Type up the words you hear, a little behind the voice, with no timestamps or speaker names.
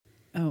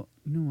Oh,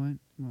 you know what?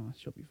 Well,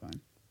 she'll be fine.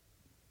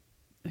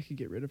 I could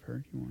get rid of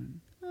her if you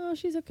want. Oh,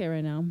 she's okay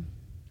right now.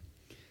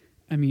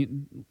 I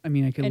mean, I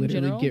could In literally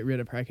general? get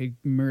rid of her. I could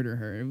murder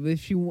her.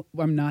 If she,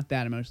 I'm not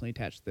that emotionally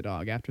attached to the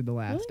dog. After the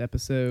last Really?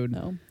 episode,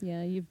 No.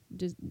 Yeah, you've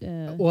just...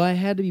 well, I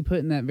had to be put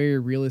in that very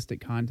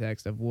realistic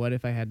context of what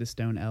if I had to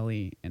stone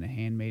Ellie in a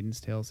Handmaid's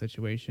Tale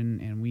situation,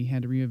 and we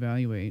had to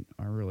reevaluate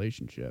our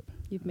relationship.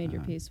 You've made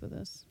your peace with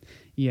us.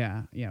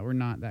 Yeah, we're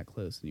not that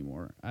close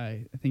anymore.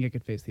 I think I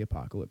could face the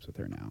apocalypse with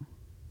her now.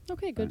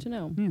 Okay, good to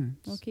know. Yeah,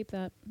 I'll keep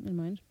that in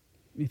mind.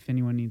 if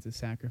anyone needs a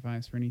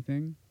sacrifice for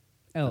anything,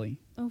 Ellie.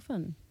 Oh,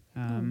 fun.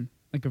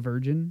 Like a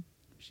virgin.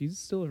 She's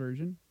still a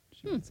virgin.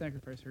 She can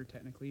sacrifice her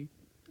technically.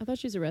 I thought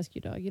she's a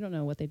rescue dog. You don't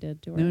know what they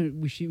did to her. No,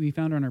 we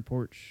found her on our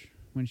porch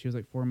when she was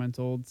like 4 months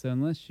old. So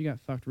unless she got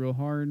fucked real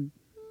hard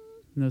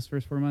in those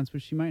first 4 months,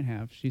 which she might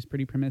have, she's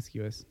pretty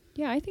promiscuous.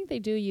 Yeah, I think they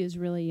do use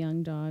really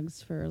young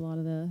dogs for a lot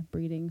of the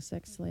breeding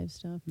sex slave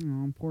stuff.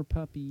 Oh, poor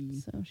puppy.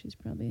 So she's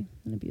probably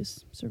an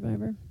abuse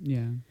survivor.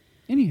 Yeah.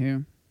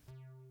 Anywho.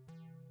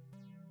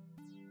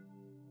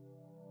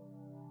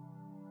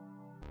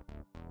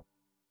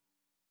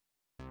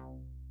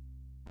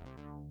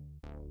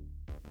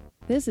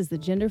 This is the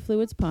Gender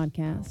Fluids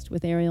Podcast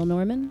with Ariel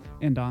Norman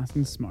And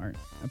Austin Smart,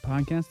 a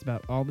podcast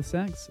about all the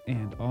sex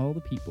and all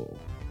the people.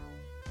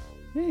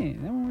 Hey,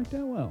 that one worked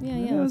out well. Yeah,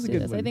 that let's was a do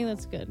good this. one. I think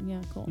that's good.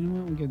 Yeah, cool. You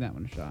know what? We'll give that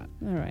one a shot.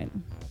 All right.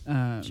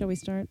 Shall we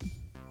start?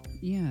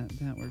 Yeah,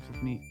 that works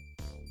with me.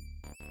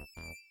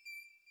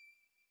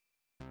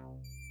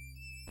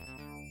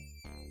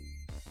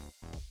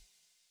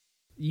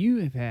 You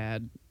have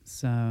had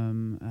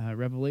some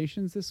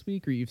revelations this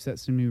week, or you've set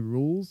some new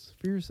rules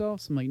for yourself,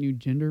 some like new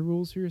gender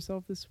rules for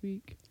yourself this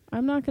week.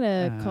 I'm not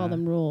going to call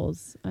them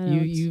rules. I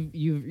don't.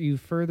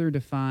 You've further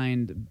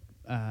defined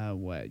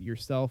what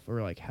yourself,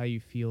 or like how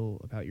you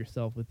feel about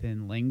yourself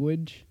within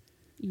language.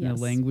 Yes. And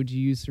the language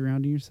you use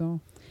surrounding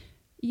yourself.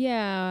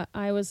 Yeah,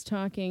 I was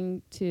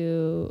talking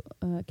to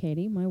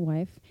Katie, my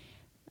wife,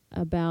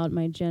 about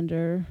my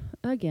gender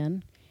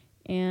again,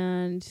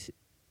 and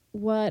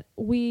what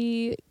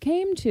we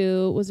came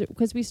to was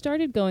because we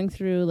started going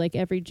through like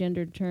every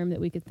gendered term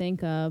that we could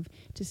think of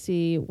to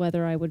see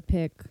whether I would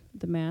pick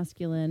the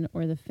masculine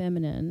or the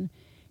feminine,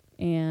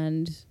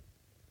 and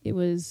it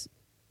was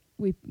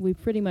we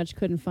pretty much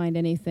couldn't find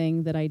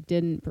anything that I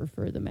didn't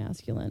prefer the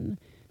masculine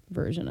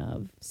version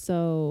of.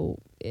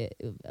 So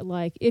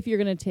like if you're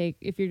going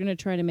to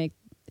try to make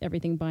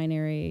everything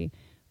binary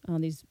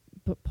on these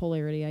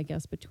polarity, I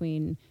guess,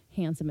 between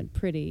handsome and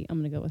pretty, I'm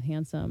going to go with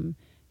handsome.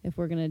 If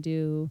we're going to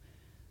do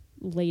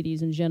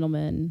ladies and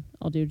gentlemen,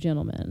 I'll do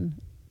gentlemen.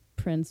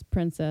 Prince,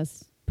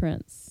 princess,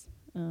 prince.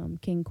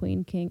 King,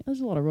 queen, king.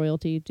 There's a lot of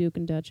royalty, duke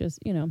and duchess,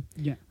 Yeah.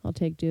 I'll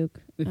take duke.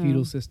 The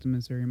feudal system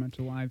is very much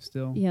alive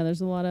still. Yeah, there's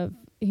a lot of,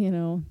 we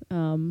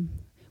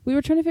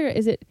were trying to figure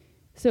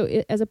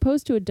out, as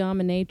opposed to a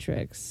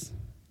dominatrix,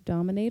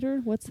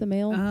 dominator, what's the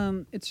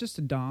male? It's just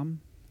a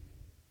dom.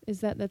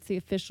 That's the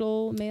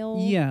official male?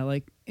 Yeah,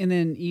 and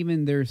then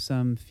even there's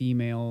some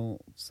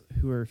females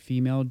who are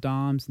female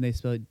doms, and they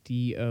spell it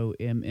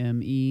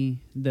D-O-M-M-E.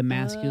 The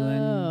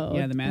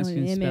masculine, the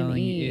masculine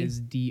spelling is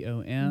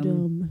D-O-M.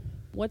 Dom.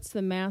 What's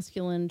the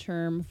masculine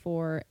term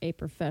for a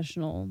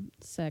professional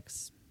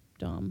sex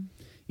dom?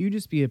 You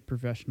just be a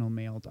professional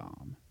male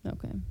dom.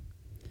 Okay.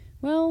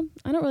 Well,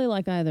 I don't really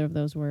like either of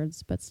those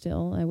words, but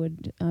still,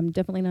 I'm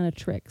definitely not a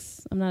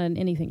tricks. I'm not an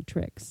anything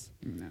tricks.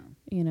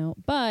 No.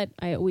 But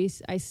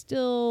I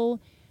still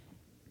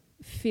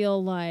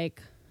feel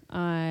like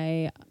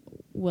I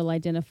will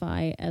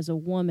identify as a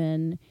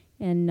woman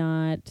and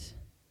not,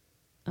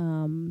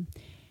 and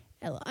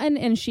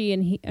she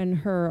and he and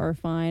her are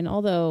fine.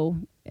 Although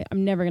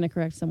I'm never going to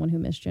correct someone who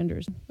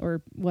misgenders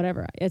or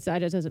whatever. It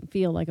just doesn't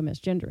feel like a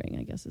misgendering,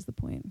 I guess is the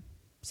point.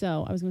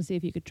 So I was going to see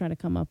if you could try to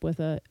come up with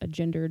a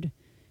gendered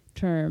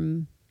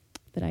term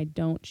that I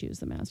don't choose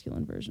the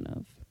masculine version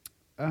of.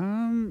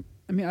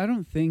 I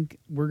don't think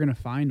we're going to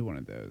find one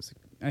of those.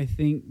 I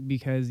think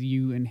because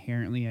you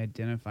inherently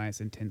identify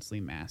as intensely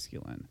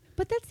masculine.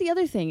 But that's the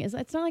other thing, is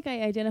it's not like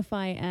I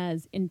identify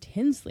as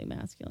intensely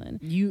masculine.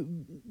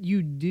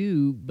 You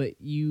do,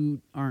 but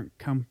you aren't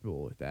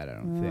comfortable with that, I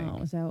don't think.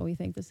 Oh, is that what we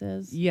think this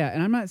is? Yeah,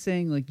 and I'm not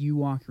saying like you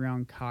walk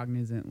around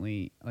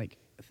cognizantly like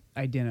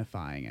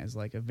identifying as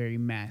like a very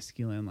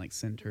masculine like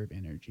center of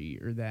energy,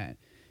 or that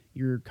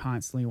you're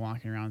constantly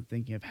walking around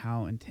thinking of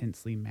how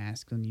intensely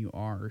masculine you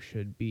are or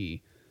should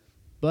be.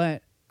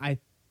 But I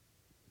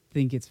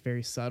think it's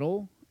very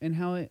subtle in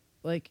how it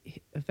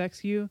like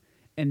affects you,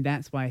 and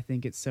that's why I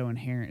think it's so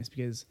inherent, is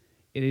because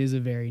it is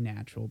a very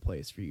natural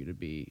place for you to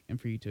be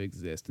and for you to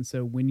exist. And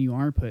so when you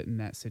are put in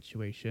that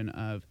situation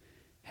of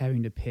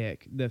having to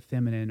pick the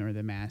feminine or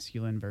the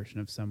masculine version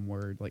of some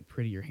word like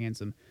pretty or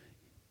handsome,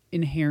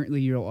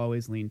 inherently you'll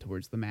always lean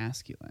towards the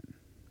masculine.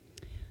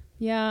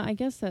 Yeah, I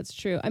guess that's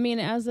true. I mean,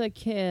 as a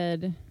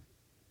kid,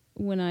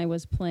 when I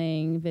was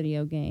playing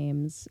video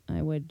games,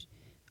 I would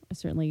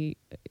certainly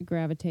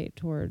gravitate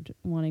toward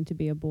wanting to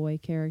be a boy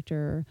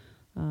character.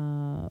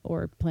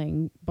 or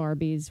playing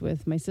Barbies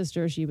with my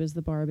sister. She was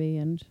the Barbie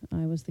and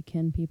I was the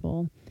Ken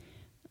people.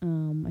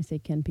 I say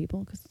Ken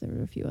people because there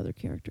were a few other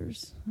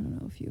characters. I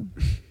don't know if you.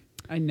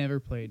 I never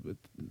played with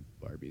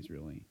Barbies,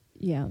 really.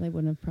 Yeah, they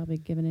wouldn't have probably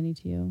given any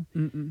to you.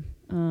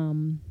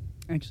 Mm-mm.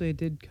 Actually, I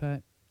did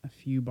cut a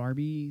few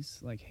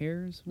Barbies, like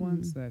hairs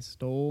once that I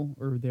stole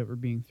or that were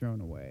being thrown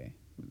away.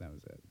 That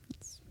was it.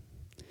 It's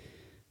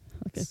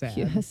like sad.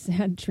 a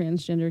sad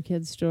transgender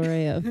kid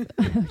story of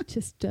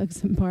just dug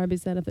some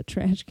Barbies out of a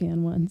trash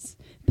can once,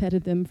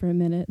 petted them for a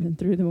minute, and then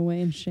threw them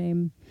away in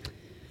shame.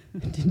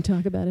 Didn't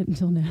talk about it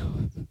until now.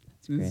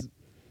 That's great.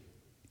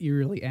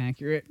 Eerily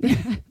accurate.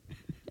 The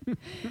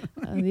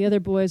other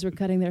boys were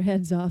cutting their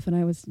heads off, and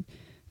I was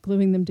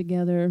gluing them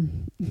together,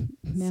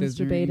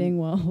 masturbating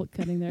while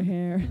cutting their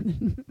hair.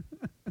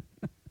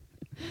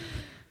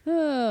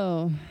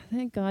 Oh,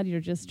 thank God you're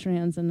just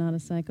trans and not a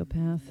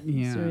psychopath,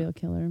 serial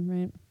killer,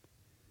 right?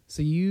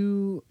 So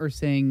you are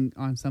saying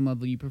on some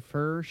level you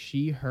prefer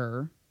she,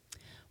 her.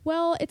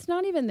 Well, it's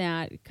not even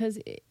that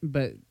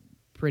but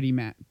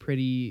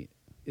pretty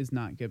is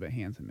not good, but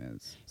handsome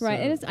is.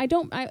 Right. So.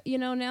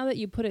 And now that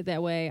you put it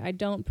that way, I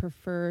don't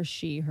prefer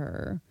she,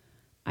 her.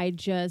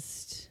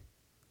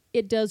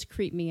 it does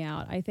creep me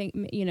out. I think,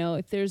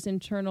 if there's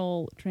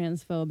internalized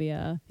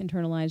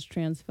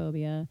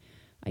transphobia,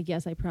 I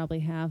guess I probably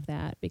have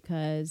that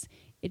because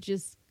it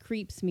just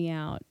creeps me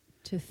out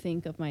to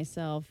think of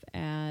myself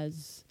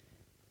as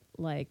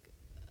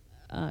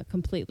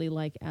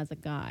completely as a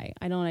guy.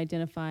 I don't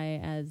identify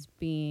as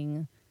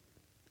being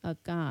a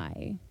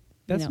guy.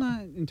 That's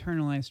not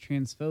internalized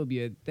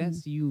transphobia.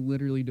 That's you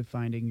literally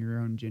defining your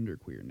own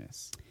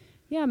genderqueerness.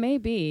 Yeah,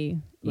 maybe.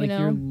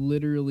 You're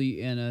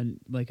literally in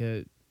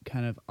a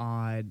kind of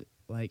odd,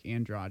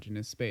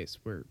 androgynous space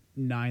where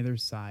neither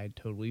side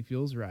totally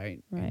feels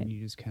right. And you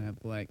just kind of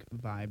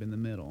vibe in the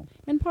middle.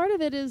 And part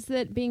of it is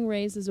that being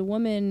raised as a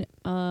woman,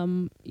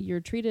 you're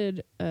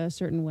treated a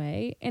certain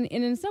way. And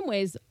in some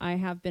ways, I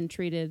have been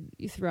treated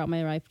throughout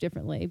my life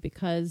differently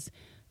because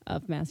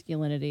of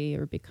masculinity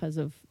or because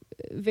of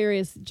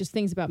various just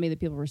things about me that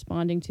people are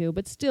responding to.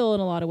 But still,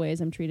 in a lot of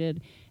ways, I'm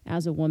treated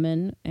as a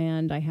woman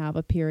and I have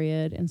a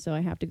period. And so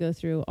I have to go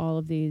through all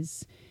of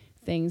these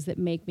things that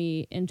make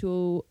me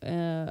into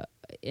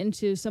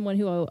someone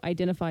who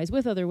identifies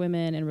with other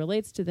women and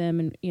relates to them,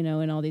 and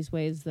in all these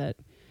ways that,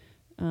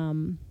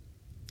 I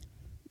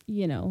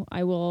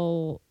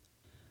will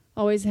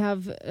always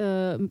have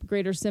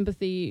greater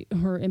sympathy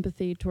or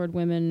empathy toward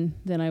women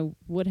than I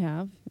would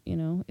have,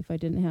 if I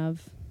didn't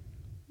have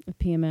a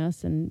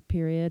PMS and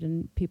period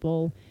and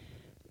people,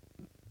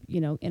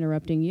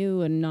 interrupting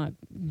you and not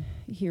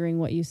hearing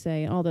what you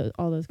say, all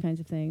those kinds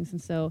of things.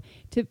 And so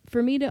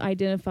for me to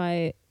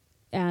identify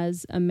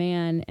as a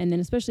man, and then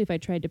especially if I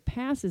tried to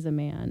pass as a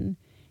man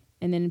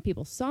and then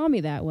people saw me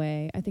that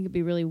way, I think it'd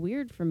be really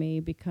weird for me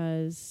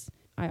because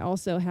I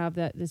also have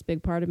this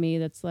big part of me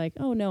that's like,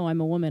 oh no, I'm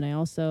a woman. I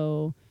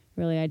also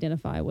really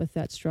identify with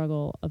that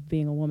struggle of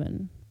being a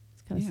woman.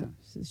 It's kind of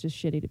it's just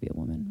shitty to be a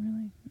woman,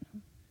 really.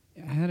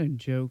 I had a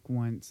joke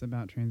once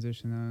about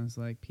transition. I was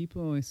like,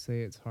 people always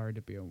say it's hard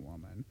to be a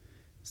woman.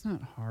 It's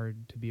not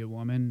hard to be a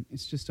woman.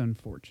 It's just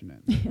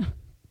unfortunate.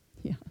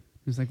 Yeah.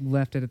 It was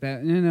left it at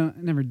that. No,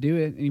 I never do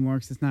it anymore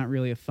because it's not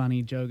really a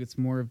funny joke. It's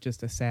more of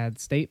just a sad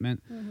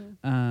statement.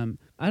 Mm-hmm.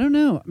 I don't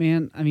know,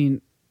 man. I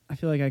mean, I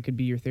feel like I could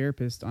be your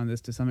therapist on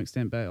this to some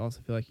extent, but I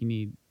also feel like you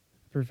need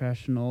a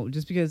professional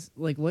just because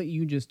what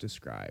you just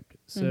described.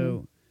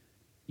 So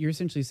you're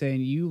essentially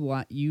saying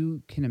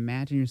you can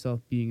imagine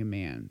yourself being a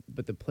man,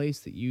 but the place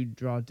that you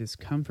draw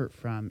discomfort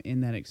from in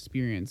that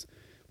experience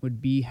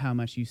would be how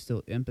much you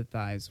still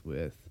empathize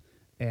with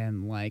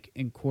and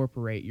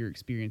incorporate your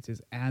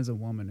experiences as a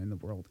woman in the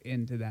world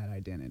into that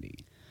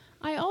identity.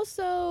 I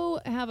also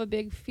have a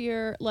big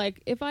fear,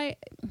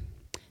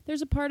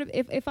 there's a part of,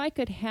 if I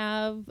could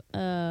have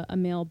a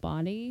male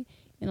body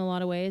in a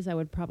lot of ways, I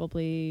would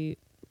probably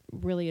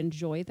really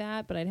enjoy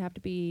that, but I'd have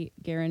to be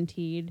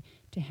guaranteed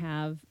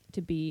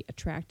to be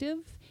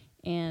attractive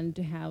and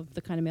to have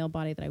the kind of male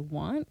body that I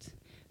want.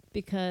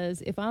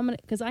 Because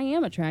I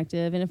am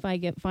attractive, and if I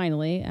get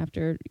finally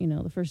after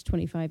the first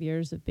 25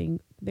 years of being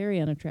very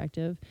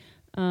unattractive,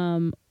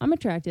 I'm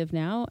attractive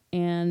now,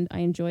 and I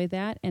enjoy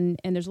that. And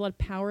there's a lot of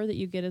power that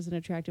you get as an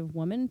attractive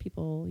woman.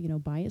 People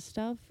buy you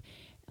stuff,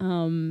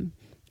 and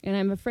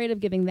I'm afraid of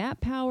giving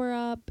that power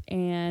up.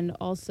 And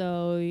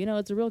also,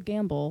 it's a real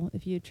gamble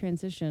if you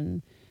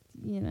transition.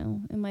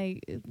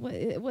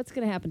 What's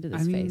going to happen to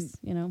this face?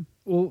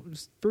 Well,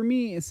 for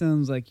me, it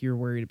sounds like you're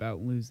worried about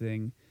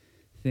losing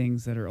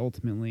things that are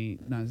ultimately,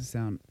 not to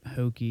sound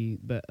hokey,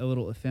 but a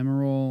little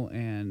ephemeral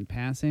and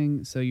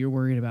passing. So you're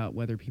worried about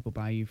whether people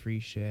buy you free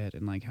shit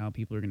and how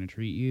people are going to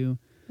treat you.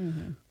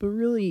 Mm-hmm. But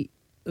really,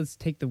 let's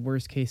take the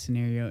worst case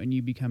scenario and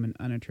you become an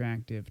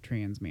unattractive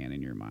trans man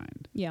in your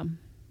mind. Yeah.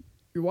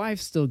 Your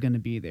wife's still going to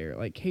be there.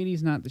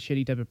 Katie's not the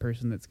shitty type of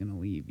person that's going to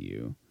leave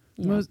you.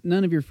 Yeah.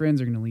 None of your friends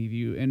are going to leave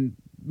you, and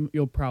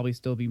you'll probably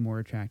still be more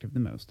attractive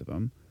than most of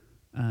them.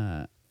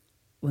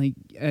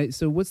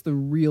 So what's the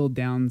real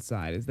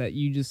downside? Is that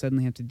you just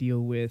suddenly have to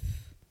deal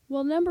with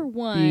Well, number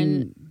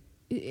one,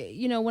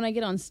 when I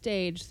get on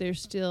stage,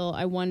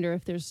 I wonder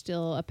if there's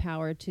still a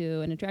power to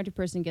an attractive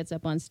person gets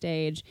up on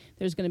stage.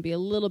 There's going to be a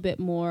little bit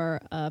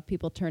more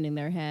people turning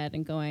their head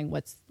and going,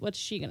 what's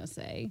she going to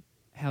say?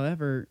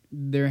 However,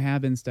 there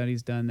have been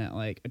studies done that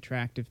like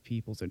attractive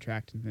people's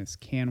attractiveness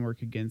can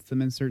work against them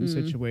in certain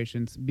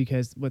situations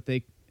because what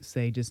they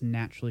say just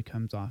naturally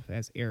comes off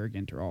as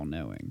arrogant or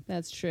all-knowing.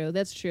 That's true.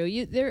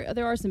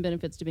 There are some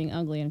benefits to being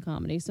ugly in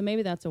comedy, so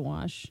maybe that's a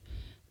wash.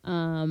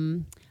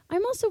 I'm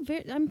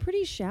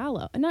pretty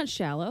shallow. Not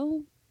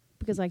shallow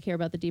because I care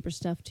about the deeper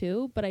stuff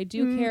too, but I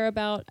do care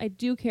about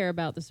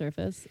the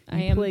surface.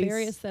 I am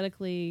very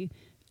aesthetically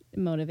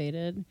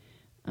motivated.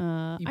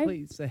 You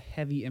place a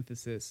heavy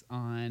emphasis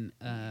on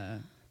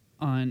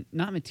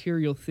not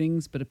material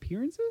things but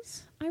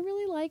appearances. I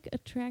really like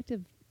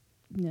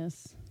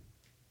attractiveness.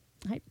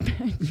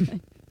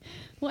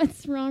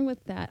 What's wrong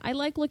with that? I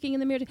like looking in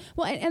the mirror.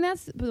 Well, and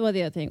that's the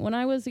other thing. When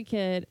I was a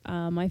kid,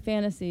 my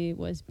fantasy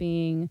was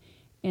being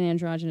an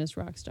androgynous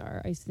rock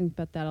star. I used to think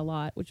about that a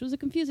lot, which was a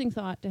confusing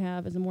thought to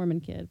have as a Mormon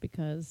kid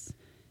because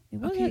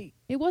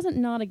it wasn't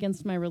not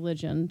against my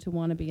religion to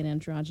want to be an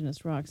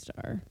androgynous rock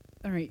star.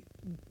 All right,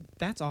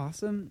 that's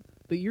awesome,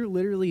 but you're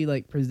literally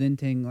like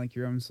presenting like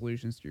your own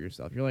solutions to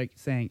yourself. You're like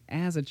saying,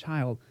 as a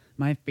child,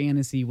 my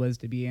fantasy was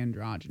to be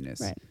androgynous.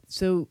 Right.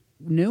 So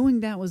knowing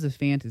that was a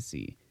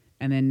fantasy,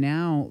 and then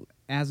now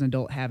as an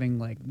adult having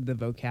like the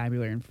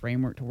vocabulary and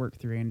framework to work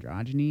through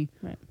androgyny,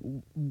 right.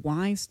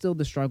 Why still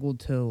the struggle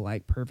to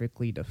like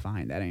perfectly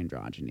define that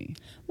androgyny?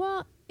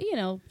 Well,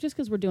 just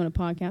because we're doing a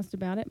podcast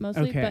about it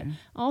mostly, okay.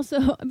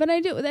 but I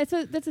do. That's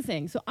a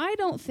thing. So I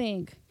don't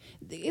think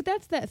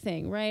that's that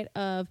thing, right?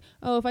 Of,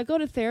 if I go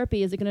to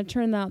therapy, is it going to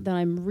turn out that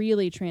I'm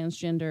really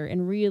transgender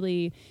and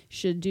really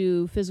should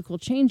do physical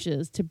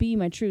changes to be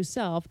my true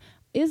self?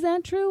 Is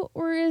that true?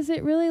 Or is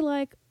it really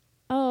like,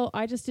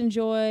 I just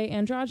enjoy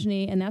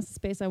androgyny and that's the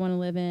space I want to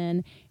live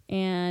in?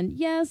 And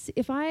yes,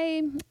 if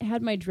I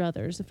had my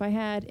druthers, if I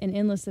had an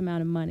endless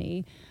amount of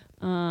money,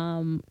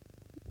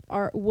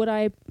 would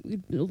I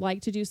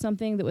like to do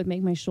something that would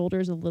make my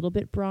shoulders a little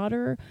bit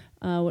broader,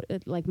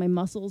 like my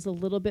muscles a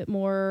little bit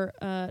more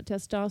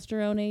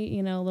testosterone-y,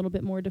 a little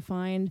bit more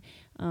defined,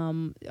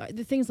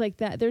 the things like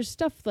that. There's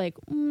stuff like,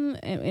 and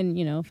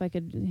if I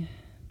could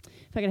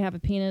have a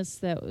penis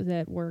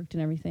that worked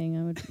and everything,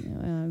 I would,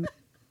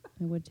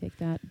 I would take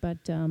that. But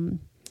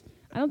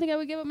I don't think I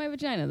would give up my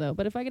vagina though.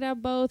 But if I could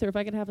have both, or if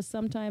I could have a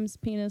sometimes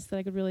penis that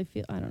I could really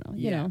feel, I don't know.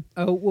 You know.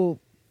 Oh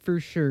well, for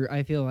sure.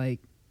 I feel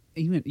like.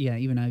 Even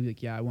I'd be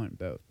like, I want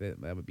both.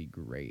 That would be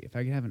great. If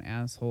I could have an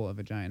asshole, a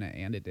vagina,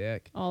 and a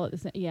dick. All at the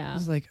same, yeah. I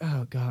was like,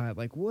 oh, God,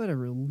 like, what a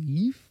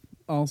relief.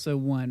 Also,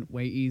 one,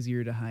 way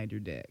easier to hide your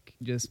dick.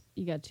 Just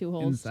you got two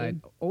holes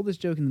inside.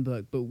 Oldest joke in the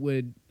book, but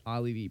would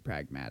oddly be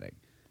pragmatic.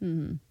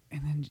 Mm-hmm.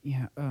 And then,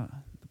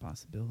 the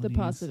possibilities. The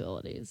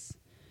possibilities.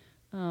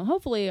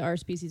 Hopefully our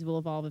species will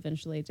evolve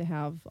eventually to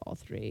have all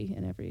three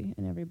in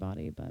every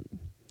body. But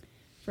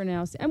for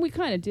now, and we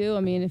kind of do.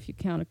 I mean, if you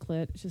count a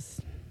clit,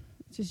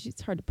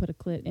 it's hard to put a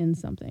clit in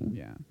something.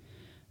 Yeah.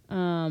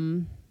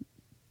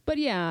 But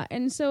yeah,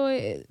 and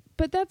so,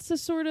 but that's a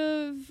sort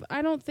of,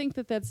 I don't think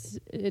that that's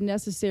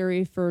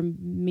necessary for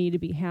me to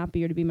be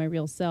happy or to be my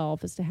real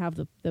self, is to have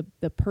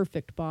the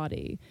perfect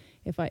body.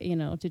 If I,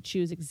 to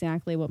choose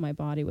exactly what my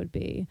body would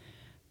be.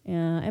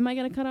 Am I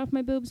going to cut off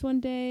my boobs one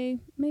day?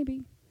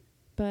 Maybe.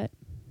 But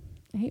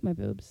I hate my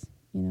boobs,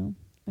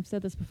 I've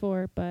said this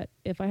before, but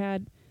if I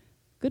had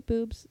good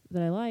boobs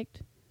that I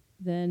liked,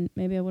 then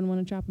maybe I wouldn't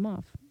want to chop them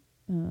off.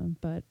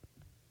 But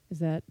is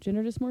that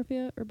gender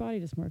dysmorphia or body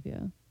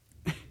dysmorphia?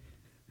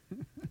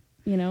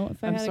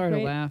 If I I'm had sorry a great,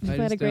 to laugh. If I had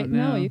just a great, don't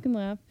know. No, you can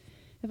laugh.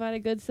 If I had a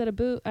good set of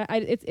boobs,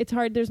 it's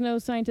hard. There's no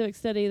scientific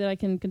study that I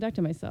can conduct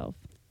on myself.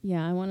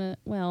 Yeah, I want to.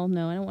 Well,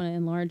 no, I don't want to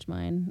enlarge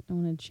mine. I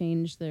want to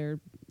change their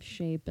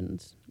shape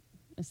and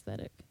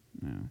aesthetic.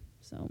 No.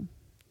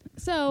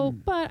 So,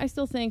 but I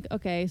still think,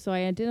 okay, so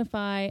I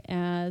identify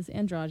as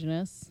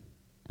androgynous,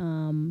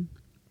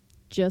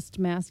 just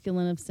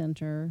masculine of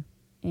center.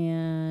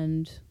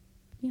 And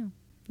yeah,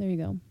 there you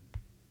go.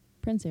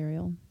 Prince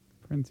Ariel.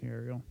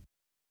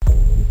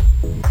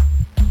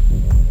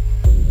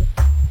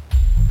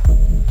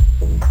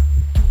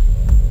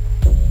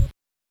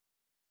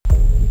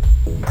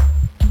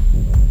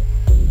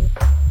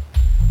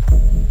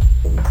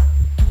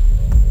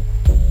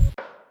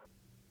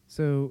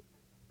 So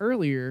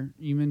earlier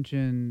you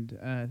mentioned,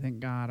 thank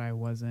God I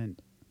wasn't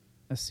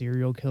a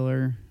serial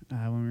killer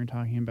when we were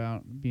talking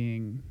about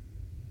being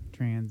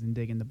trans and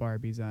digging the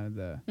Barbies out of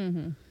the...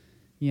 Mm-hmm.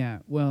 Yeah,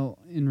 well,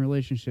 in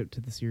relationship to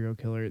the serial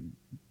killer,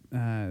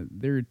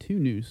 there are two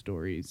news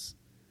stories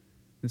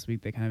this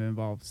week that kind of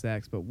involve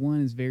sex, but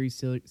one is very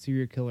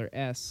serial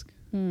killer-esque.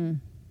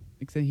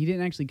 Except he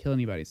didn't actually kill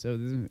anybody. So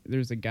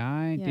there's a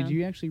guy. Yeah. Did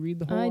you actually read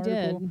the whole article?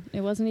 I did.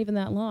 It wasn't even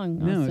that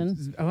long,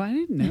 Austin. No, I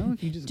didn't know.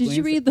 If you just did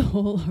you read the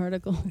whole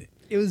article?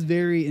 It was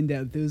very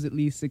in-depth. It was at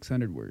least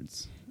 600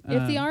 words.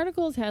 If the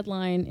article's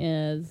headline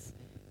is,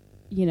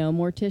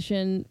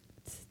 mortician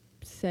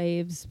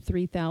saves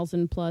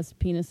 3,000 plus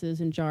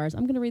penises in jars.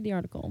 I'm going to read the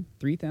article.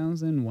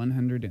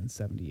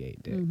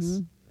 3,178 dicks.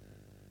 Mm-hmm.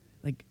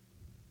 Like,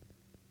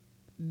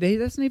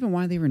 that's not even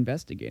why they were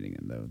investigating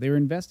him, though. They were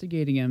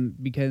investigating him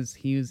because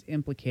he was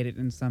implicated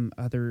in some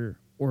other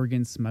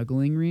organ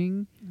smuggling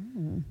ring.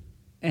 Oh.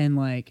 And,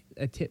 like,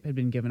 a tip had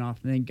been given off,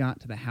 and they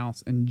got to the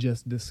house and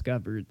just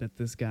discovered that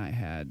this guy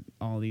had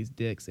all these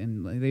dicks.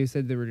 And like, they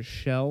said there were just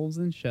shelves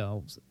and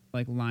shelves,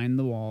 like, lined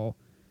the wall.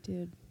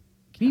 Dude.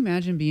 Can you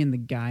imagine being the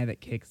guy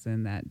that kicks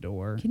in that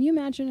door? Can you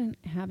imagine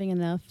having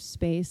enough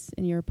space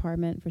in your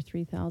apartment for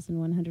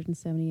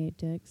 3,178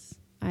 dicks?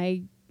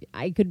 I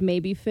could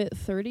maybe fit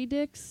 30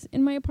 dicks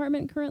in my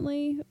apartment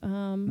currently.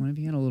 What if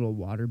he had a little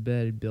water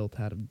bed built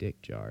out of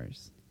dick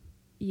jars?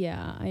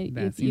 Yeah,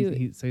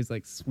 So he's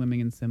like swimming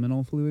in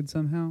seminal fluid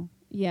somehow.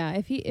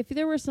 Yeah, if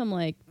there were some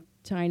like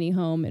tiny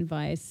home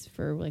advice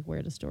for like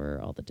where to store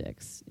all the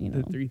dicks, you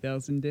know, The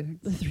 3,000 dicks.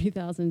 the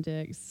 3,000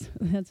 dicks.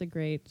 That's a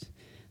great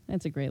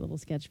little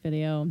sketch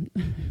video.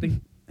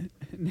 In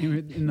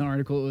the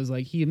article, it was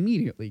like he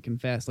immediately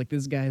confessed, like,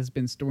 this guy has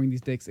been storing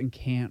these dicks and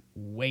can't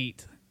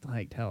wait to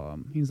like tell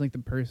him. He was like the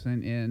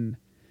person in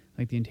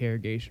like the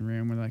interrogation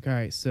room where they're like, all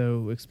right,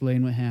 so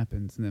explain what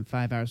happens, and then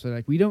 5 hours they're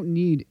like, we don't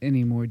need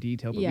any more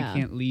detail, but Yeah. we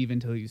can't leave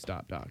until you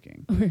stop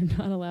talking. We're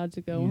not allowed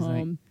to go He's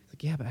home.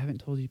 Like, yeah, but I haven't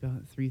told you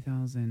about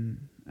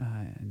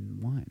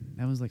 3,001.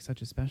 That was like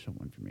such a special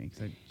one for me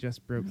because I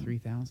just broke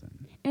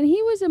 3,000. And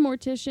he was a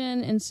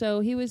mortician, and so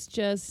he was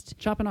just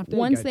Chopping off dead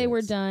once guy they were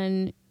dicks.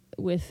 done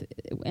with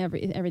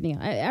everything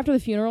after the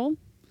funeral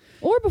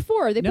or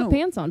before they No, put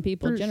pants on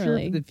people For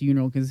generally. sure for the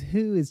funeral, because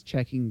who is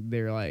checking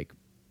their like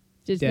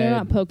Just they're dead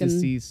not poking.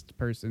 deceased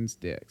person's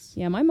dicks?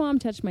 Yeah, my mom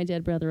touched my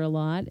dead brother a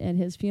lot at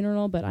his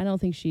funeral, but I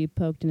don't think she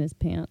poked in his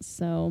pants.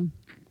 So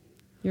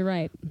you're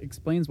right.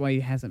 Explains why he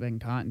hasn't been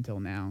caught until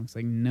now. It's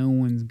like no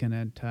one's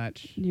gonna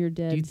touch. Your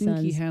dead Do you think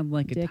he son's had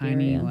like a dick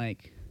tiny area.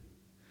 like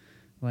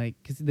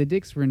because the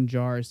dicks were in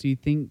jars? Do you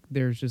think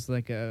there's just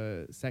like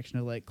a section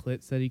of like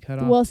clits that he cut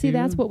off? Well, see, too?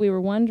 that's what we were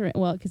wondering.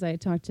 Well, because I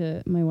talked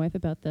to my wife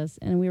about this,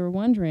 and we were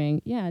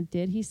wondering, yeah,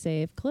 did he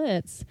save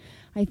clits?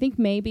 I think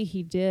maybe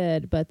he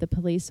did, but the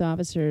police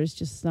officers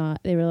just thought,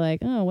 they were like,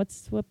 oh,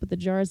 what's with the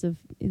jars of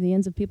the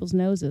ends of people's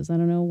noses? I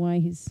don't know why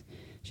he's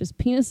just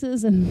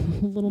penises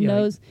and little Yeah, like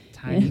nose.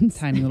 tiny ends.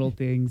 tiny little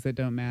things that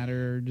don't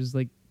matter. Or just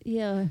like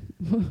Yeah,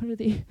 what are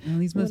the?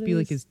 these What must are be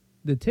like these?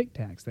 the Tic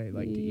Tacs they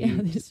like to Yeah,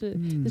 use.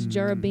 this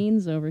jar of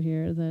beans over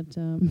here. That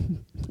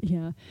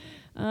yeah,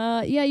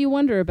 you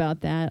wonder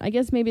about that. I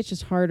guess maybe it's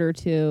just harder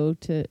to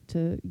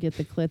get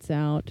the clits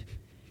out.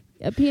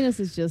 A penis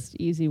is just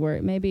easy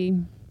work. Maybe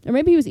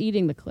he was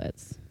eating the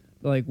clits.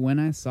 Like when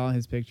I saw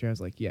his picture, I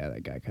was like, yeah,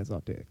 that guy cuts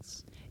off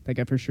dicks. That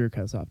guy for sure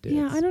cuts off dicks.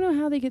 Yeah, I don't know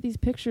how they get these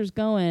pictures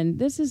going.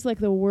 This is like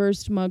the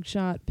worst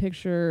mugshot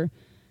picture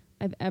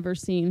I've ever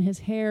seen. His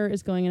hair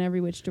is going in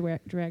every which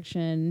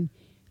direction.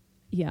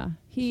 Yeah,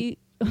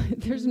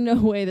 there's no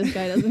way this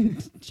guy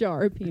doesn't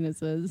jar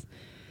penises.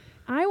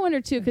 I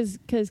wonder too,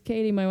 because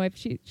Katie, my wife,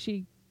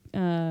 she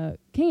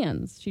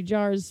cans. She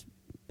jars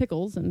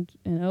pickles and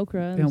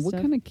okra and Yeah, stuff.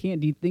 what kind of can?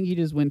 Do you think he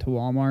just went to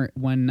Walmart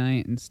one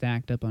night and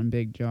stacked up on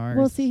big jars?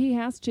 Well, see, he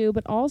has to,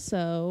 but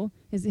also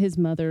his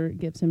mother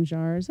gives him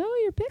jars. Oh,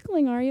 you're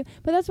pickling, are you?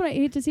 But that's what I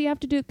hate to see you have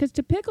to do, because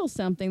to pickle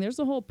something, there's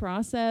a whole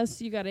process.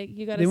 You gotta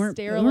they weren't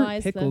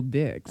sterilize pickled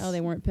dicks. Oh,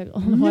 they weren't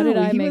pickled. No, Why did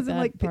I he make wasn't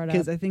that like part up?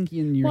 because I think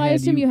in your Well, head I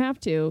assume you have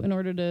to in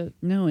order to.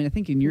 No, and I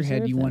think in your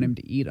head preserve you want them. him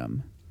to eat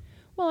them.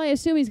 Well, I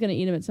assume he's going to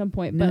eat them at some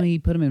point. No, but he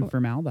put them in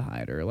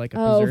formaldehyde or like a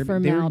Oh, preservative.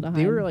 formaldehyde.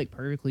 They were like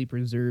perfectly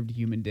preserved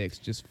human dicks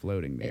just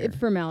floating there.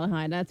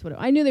 Formaldehyde. That's what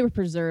I knew they were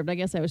preserved. I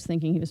guess I was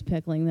thinking he was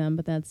pickling them,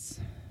 but that's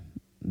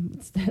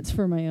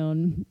for my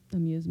own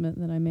amusement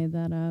that I made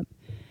that up.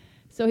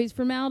 So he's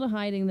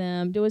formaldehyding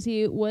them. Was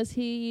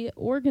he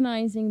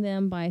organizing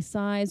them by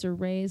size or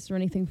race or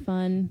anything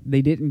fun?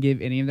 They didn't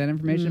give any of that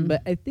information,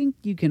 but I think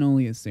you can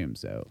only assume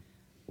so.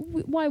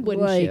 Why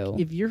wouldn't like, you?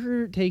 if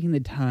you're taking the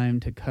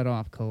time to cut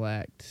off,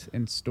 collect,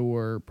 and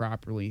store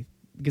properly,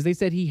 because they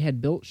said he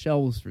had built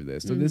shelves for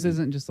this, so this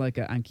isn't just like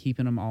I'm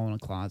keeping them all in a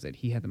closet.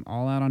 He had them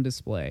all out on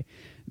display.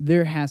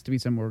 There has to be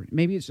some more.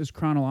 Maybe it's just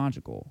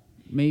chronological.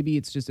 Maybe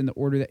it's just in the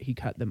order that he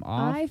cut them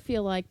off. I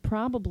feel like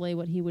probably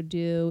what he would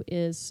do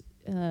is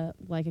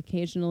like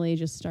occasionally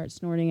just start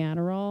snorting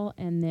Adderall,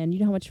 and then you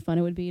know how much fun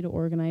it would be to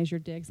organize your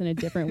dicks in a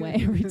different way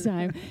every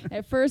time.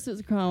 At first it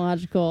was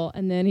chronological,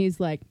 and then he's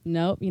like,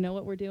 nope, you know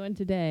what we're doing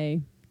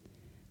today?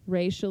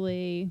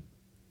 Racially,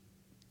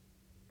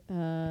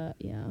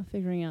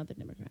 figuring out the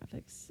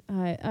demographics.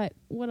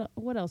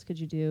 What else could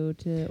you do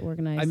to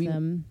organize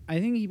them? I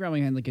think he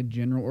probably had like a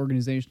general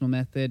organizational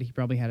method. He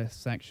probably had a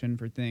section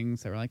for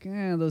things that were like,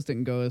 those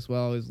didn't go as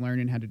well. He was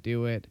learning how to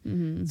do it.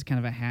 Mm-hmm. It's kind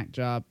of a hack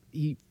job.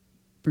 He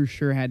for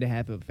sure had to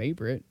have a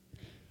favorite.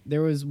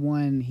 There was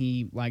one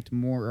he liked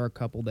more, or a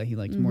couple that he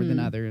liked more than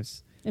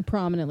others. And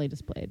prominently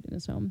displayed in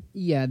his home.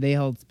 Yeah, they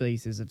held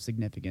spaces of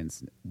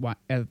significance,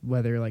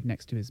 whether like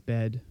next to his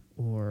bed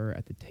or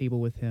at the table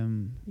with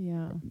him,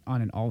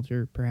 on an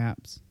altar,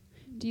 perhaps.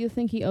 Do you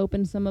think he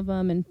opened some of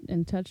them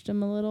and touched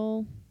them a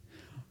little?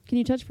 Can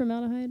you touch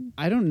formaldehyde?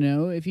 I don't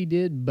know if he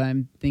did, but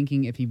I'm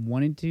thinking if he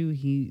wanted to,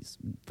 he's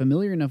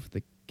familiar enough with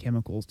the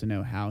chemicals to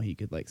know how he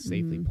could like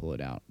safely pull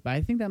it out. But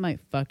I think that might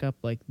fuck up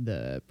like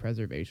the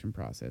preservation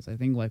process. I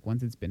think like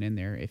once it's been in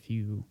there, if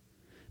you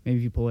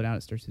pull it out,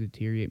 it starts to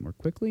deteriorate more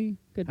quickly.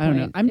 Good I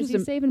point. don't know. Is he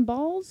saving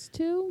balls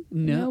too?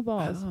 No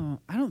balls.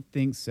 I don't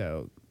think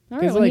so. All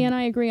right, well, he and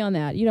I agree on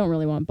that. You don't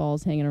really want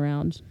balls hanging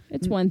around.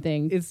 It's one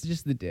thing. It's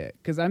just the dick.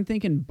 Because I'm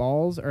thinking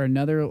balls are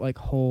another like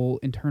whole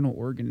internal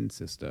organ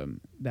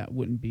system that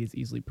wouldn't be as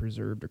easily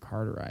preserved or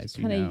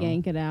cauterized. Kind of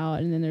yank it out,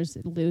 and then there's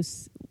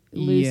loose,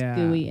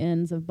 gooey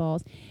ends of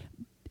balls.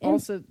 And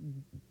also,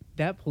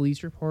 that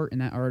police report in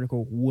that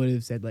article would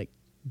have said like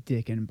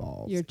dick and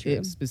balls. You're true.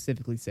 It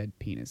specifically said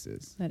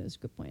penises. That is a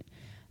good point.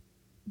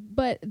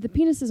 But the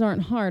penises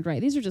aren't hard, right?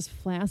 These are just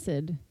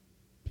flaccid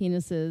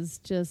penises,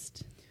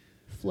 just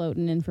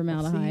floating in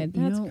formaldehyde.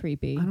 That's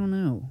creepy. I don't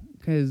know,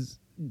 because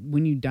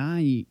when you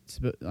die,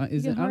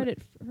 is it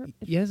hard?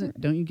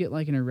 Don't you get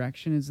like an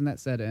erection? Isn't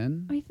that set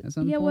in at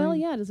some point? Well,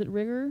 yeah. Does it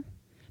rigor?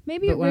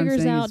 Maybe it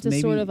riggers out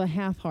to sort of a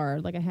half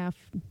hard, like a half.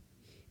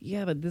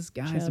 Yeah, but this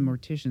guy's a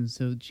mortician,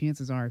 so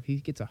chances are if he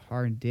gets a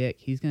hard dick,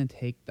 he's going to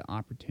take the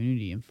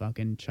opportunity and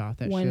fucking chop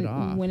that shit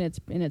off. When it's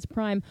in its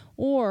prime.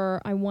 Or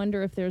I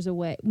wonder if there's a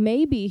way.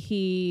 Maybe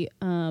he...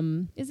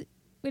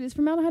 is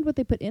formaldehyde what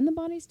they put in the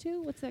bodies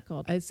too? What's that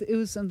called? It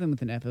was something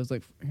with an F. It was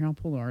like, here, I'll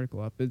pull the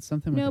article up. It's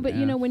something with an F. No, but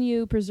you know when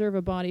you preserve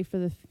a body for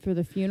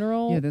the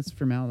funeral? Yeah, that's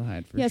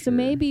formaldehyde for sure. Yeah, so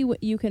maybe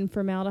you can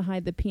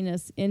formaldehyde the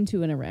penis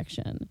into an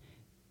erection.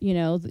 You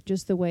know,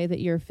 just the way that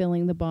you're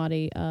filling the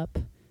body up.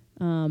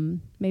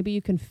 Maybe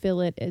you can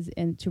fill it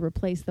and to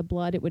replace the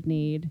blood it would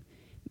need.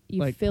 You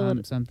like fill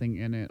pump something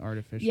in it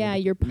artificial. Yeah,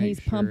 he's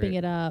pumping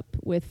it up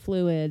with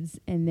fluids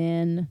and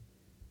then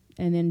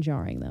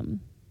jarring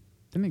them.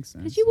 That makes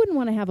sense. Because you wouldn't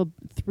want to have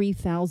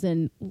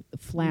 3,000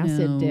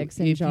 flaccid dicks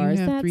in jars.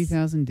 If you have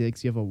 3,000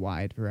 dicks, you have a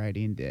wide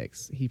variety in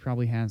dicks. He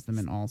probably has them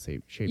in all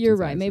shapes. You're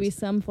right. Maybe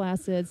some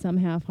flaccid, some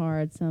half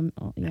hard, some.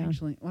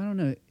 Actually, I don't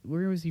know.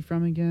 Where was he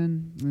from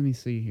again? Let me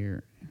see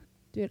here.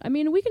 Dude, I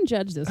mean, we can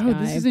judge this guy. Oh,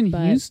 this is in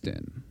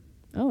Houston.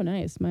 Oh,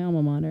 nice. My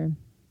alma mater.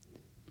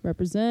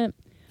 Represent.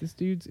 This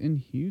dude's in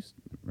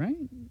Houston, right?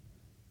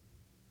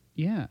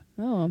 Yeah.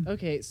 Oh.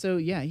 Okay, so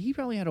yeah, he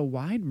probably had a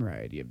wide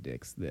variety of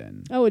dicks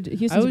then. Oh,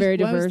 Houston's very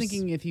diverse. I was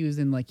thinking if he was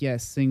in like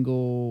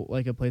single,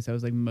 like a place that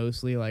was like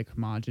mostly like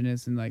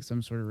homogenous and like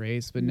some sort of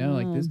race, but no,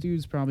 like this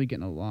dude's probably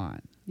getting a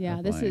lot.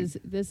 Yeah, this is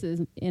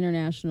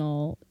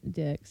international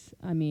dicks.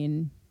 I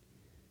mean,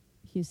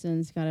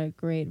 Houston's got a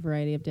great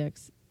variety of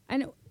dicks. I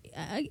know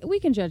we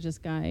can judge this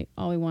guy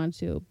all we want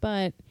to,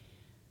 but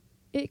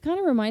it kind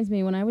of reminds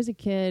me when I was a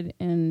kid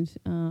and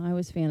I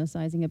was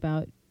fantasizing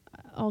about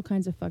all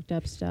kinds of fucked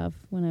up stuff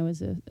when I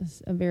was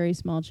a very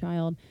small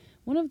child.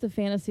 One of the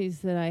fantasies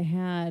that I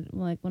had,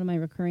 like one of my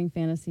recurring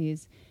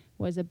fantasies,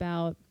 was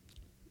about,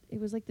 it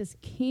was like this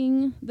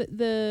king,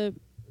 the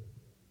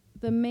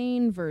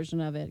main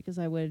version of it, because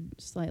I would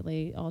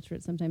slightly alter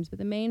it sometimes, but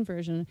the main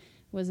version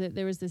was that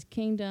there was this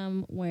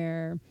kingdom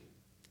where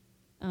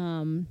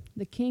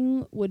the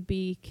king would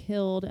be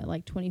killed at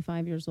like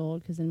 25 years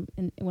old, because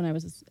when I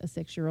was a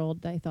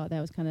 6-year-old, I thought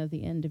that was kind of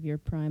the end of your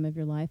prime of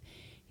your life.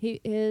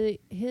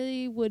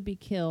 He would be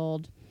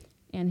killed,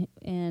 and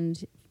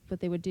what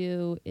they would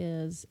do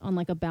is on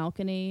like a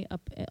balcony,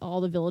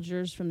 all the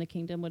villagers from the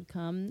kingdom would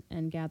come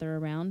and gather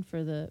around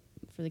for the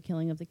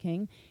killing of the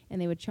king, and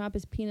they would chop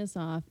his penis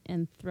off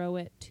and throw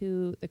it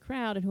to the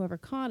crowd, and whoever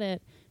caught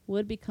it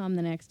would become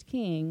the next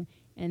king.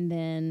 And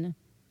then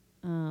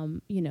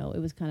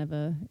it was kind of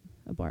a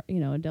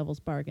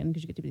devil's bargain,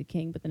 because you get to be the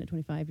king, but then at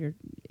 25 your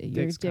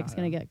dick's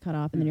going to get cut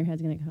off, and then your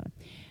head's going to get cut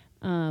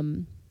off.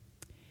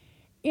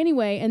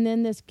 Anyway, and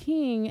then this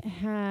king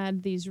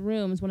had these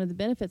rooms. One of the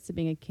benefits of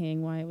being a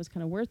king, why it was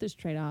kind of worth this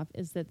trade-off,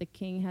 is that the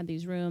king had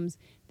these rooms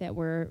that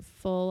were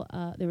full.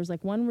 There was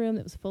like one room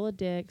that was full of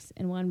dicks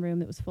and one room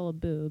that was full of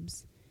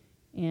boobs,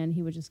 and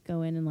he would just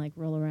go in and like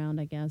roll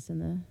around, I guess, in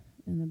the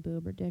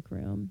boob or dick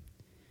room.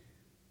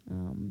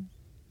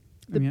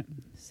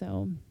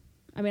 So,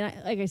 I mean,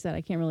 like I said,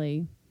 I can't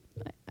really.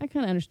 I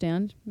kind of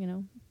understand.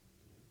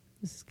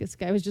 This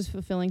guy was just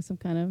fulfilling some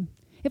kind of.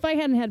 If I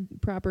hadn't had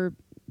proper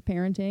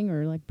parenting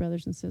or like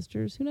brothers and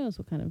sisters, who knows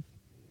what kind of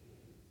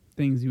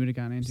things you would have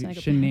gone into,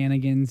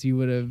 shenanigans you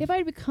would have. If I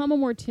had become a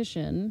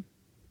mortician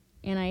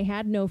and I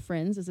had no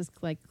friends, as this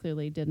like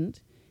clearly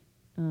didn't.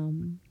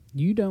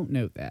 You don't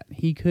know that.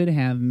 He could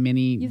have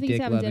many. You think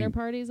he's having dinner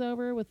parties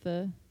over with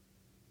the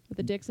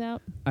dicks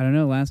out? I don't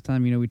know. Last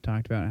time, we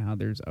talked about how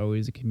there's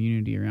always a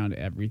community around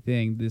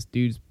everything. This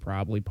dude's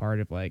probably part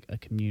of like a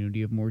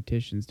community of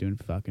morticians doing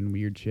fucking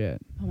weird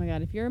shit. Oh my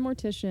God. If you're a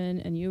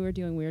mortician and you are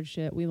doing weird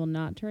shit, we will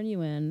not turn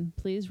you in.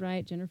 Please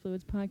write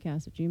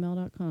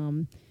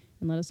genderfluidspodcast@gmail.com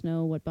and let us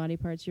know what body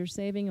parts you're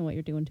saving and what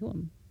you're doing to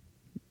them.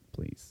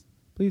 Please.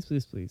 Please,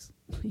 please, please.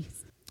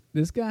 Please.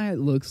 This guy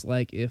looks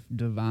like if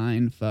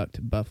Divine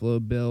fucked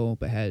Buffalo Bill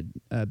but had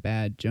a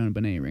bad Jonah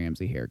Benet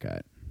Ramsey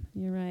haircut.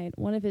 You're right.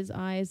 One of his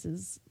eyes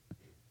is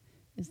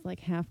is like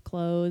half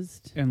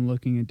closed. And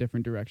looking a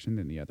different direction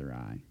than the other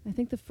eye. I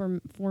think the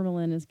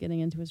formalin is getting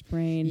into his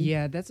brain.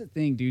 Yeah, that's the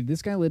thing, dude.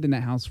 This guy lived in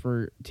that house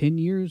for 10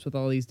 years with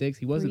all these dicks.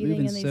 He wasn't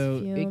Breathing moving, in so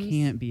these it fumes.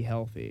 can't be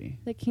healthy.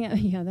 That can't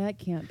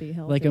be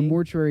healthy. Like a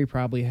mortuary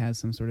probably has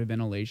some sort of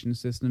ventilation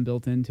system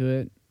built into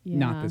it. Yeah.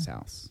 Not this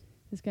house.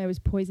 This guy was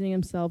poisoning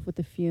himself with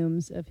the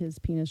fumes of his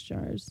penis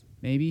jars.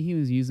 Maybe he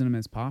was using them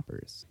as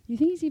poppers. You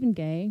think he's even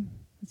gay?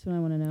 That's what I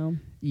want to know.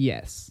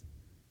 Yes.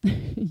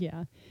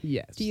 Yeah.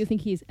 Yes. Do you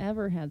think he's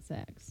ever had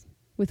sex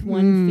with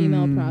one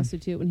female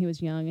prostitute when he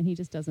was young and he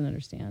just doesn't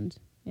understand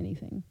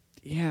anything?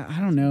 Yeah, I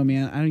don't know,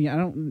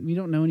 man. We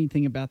don't know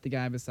anything about the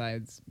guy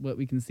besides what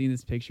we can see in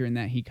this picture, and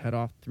that he cut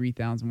off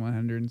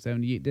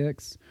 3,178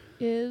 dicks.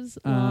 Is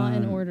Law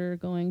and Order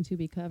going to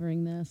be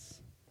covering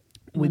this?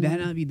 Would that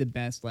not be the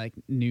best, like,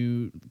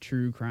 new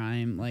true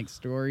crime, like,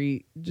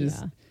 story?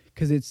 Just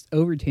because it's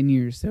over 10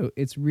 years, so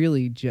it's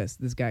really just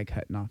this guy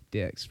cutting off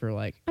dicks for,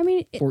 like,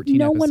 14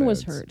 no episodes. one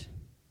was hurt.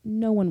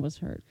 No one was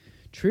hurt.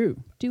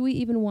 True. Do we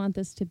even want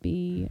this to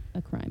be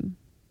a crime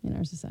in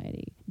our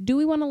society? Do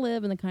we want to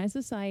live in the kind of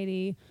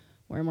society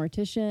where a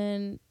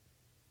mortician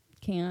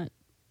can't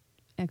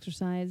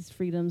exercise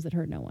freedoms that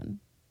hurt no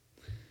one?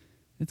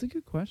 It's a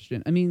good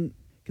question. I mean,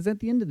 because at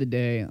the end of the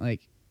day,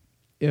 like,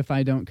 if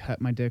I don't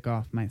cut my dick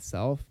off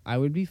myself, I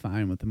would be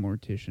fine with the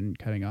mortician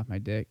cutting off my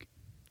dick.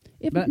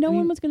 If no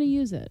one was going to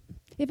use it.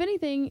 If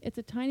anything, it's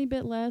a tiny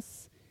bit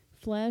less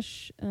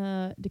flesh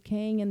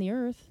decaying in the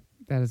earth.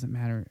 That doesn't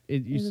matter.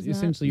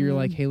 Essentially, you're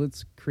like, hey,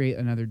 let's create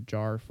another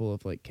jar full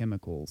of, like,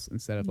 chemicals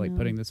instead of, like,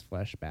 putting this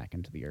flesh back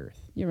into the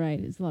earth. You're right.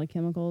 It's a lot of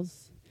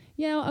chemicals.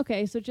 Yeah.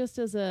 Okay. So just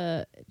as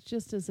a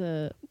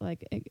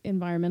like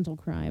environmental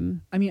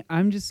crime. I mean,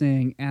 I'm just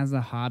saying, as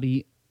a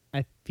hobby,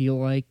 I feel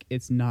like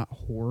it's not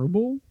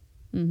horrible.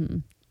 Mm-hmm.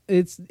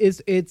 It's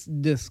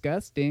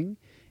disgusting,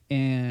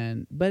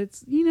 but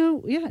it's,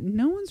 no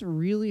one's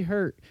really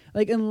hurt.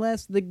 Like,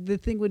 unless the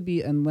thing would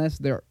be, unless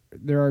there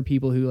are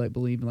people who, like,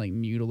 believe in, like,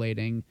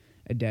 mutilating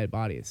a dead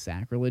body is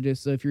sacrilegious.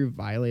 So if you're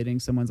violating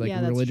someone's, like,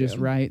 religious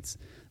rights,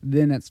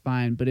 then that's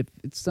fine. But if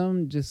it's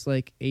some just,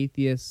 like,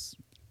 atheist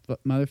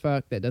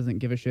motherfucker that doesn't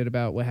give a shit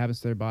about what happens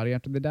to their body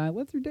after they die,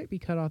 let their dick be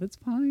cut off. It's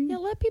fine. Yeah,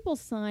 let people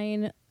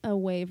sign a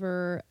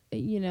waiver.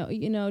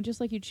 Just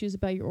like you choose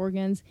about your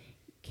organs.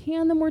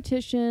 Can the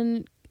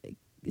mortician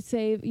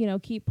save,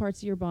 keep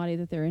parts of your body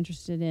that they're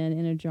interested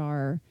in a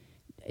jar?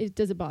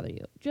 Does it bother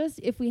you?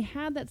 Just if we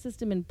had that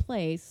system in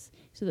place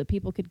so that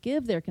people could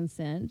give their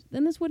consent,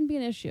 then this wouldn't be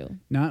an issue.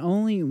 Not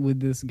only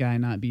would this guy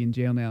not be in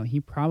jail now, he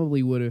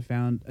probably would have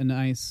found a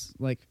nice,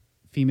 like,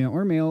 female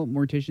or male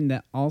mortician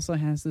that also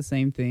has the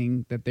same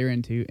thing that they're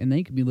into, and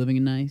they could be living a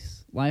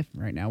nice life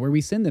right now where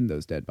we send them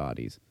those dead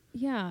bodies.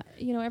 Yeah,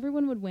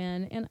 everyone would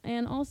win.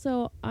 And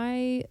also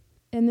and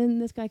then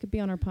this guy could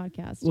be on our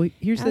podcast. Well,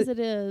 it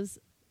is,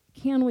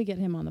 can we get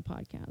him on the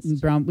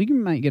podcast? Brown, we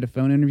might get a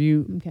phone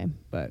interview. Okay.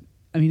 But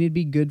I mean, it'd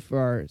be good for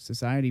our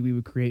society. We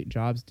would create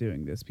jobs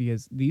doing this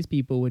because these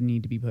people would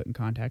need to be put in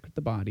contact with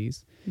the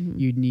bodies. Mm-hmm.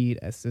 You'd need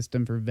a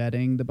system for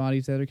vetting the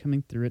bodies that are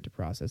coming through it to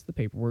process the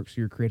paperwork. So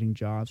you're creating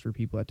jobs for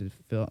people that have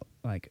to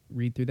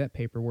read through that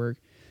paperwork.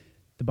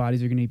 The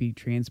bodies are going to be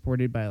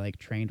transported by, like,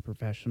 trained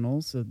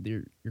professionals. So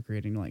you're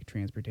creating, like,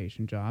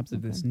 transportation jobs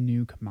of this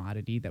new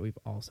commodity that we've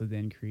also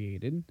then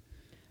created.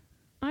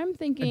 I'm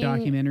thinking a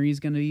documentary is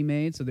going to be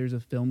made. So there's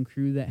a film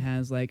crew that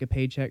has, like, a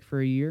paycheck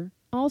for a year.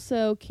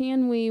 Also,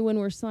 can we, when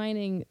we're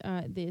signing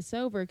this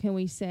over, can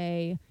we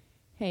say,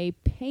 hey,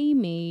 pay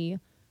me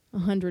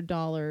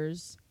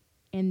 $100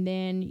 and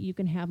then you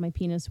can have my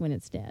penis when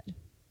it's dead?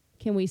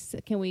 Can we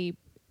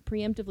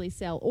preemptively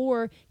sell,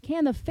 or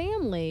can the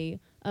family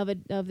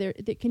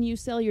can you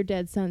sell your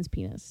dead son's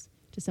penis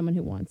to someone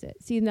who wants it?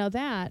 See, now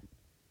that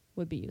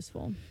would be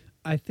useful.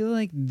 I feel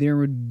like there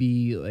would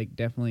be, like,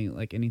 definitely,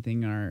 like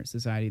anything in our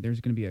society,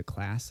 there's going to be a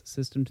class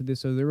system to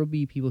this. So there will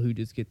be people who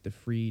just get the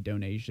free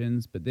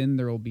donations, but then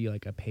there will be,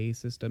 like, a pay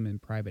system in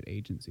private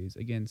agencies,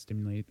 again,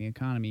 stimulating the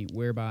economy,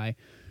 whereby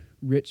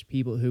rich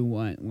people who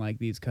want, like,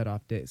 these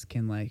cut-off dicks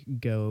can, like,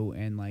 go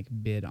and, like,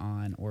 bid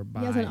on or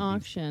buy. As an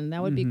auction,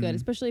 that would be good,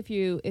 especially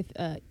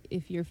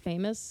if your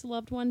famous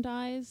loved one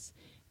dies.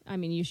 I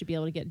mean, you should be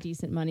able to get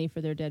decent money for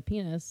their dead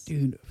penis.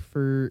 Dude,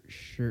 for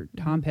sure.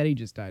 Tom Petty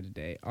just died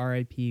today.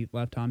 R.I.P.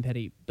 Love Tom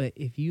Petty. But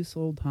if you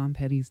sold Tom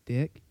Petty's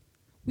dick...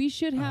 We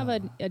should have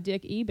a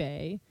dick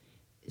eBay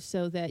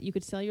so that you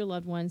could sell your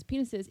loved ones'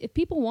 penises. If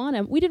people want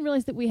them, we didn't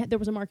realize that there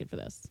was a market for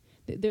this.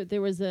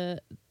 There was a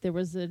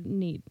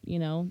need,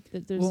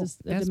 there's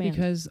that's demand.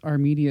 Because our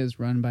media is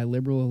run by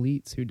liberal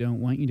elites who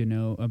don't want you to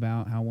know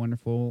about how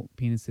wonderful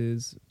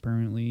penises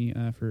permanently,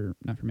 for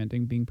not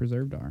fermenting, being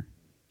preserved are.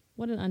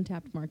 What an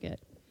untapped market.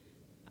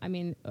 I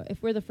mean,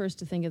 if we're the first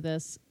to think of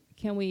this,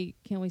 can we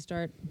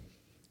start?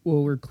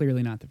 Well, we're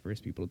clearly not the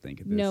first people to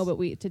think of this. No, but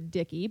to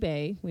dick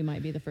eBay, we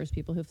might be the first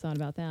people who've thought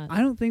about that.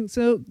 I don't think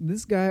so.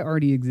 This guy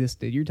already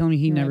existed. You're telling me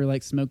he never,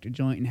 like, smoked a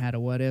joint and had a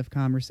what-if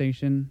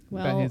conversation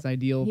about his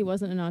ideal? He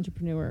wasn't an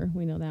entrepreneur.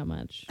 We know that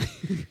much.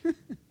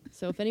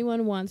 So if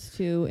anyone wants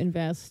to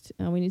invest,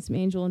 we need some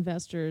angel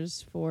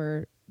investors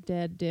for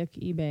dead dick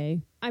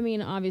eBay. I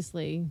mean,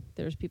 obviously,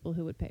 there's people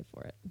who would pay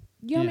for it.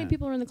 You know how many Yeah.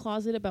 people are in the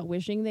closet about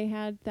wishing they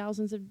had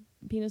thousands of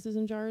penises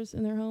in jars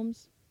in their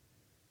homes?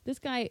 This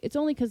guy, it's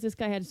only because this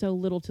guy had so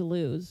little to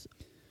lose,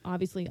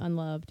 obviously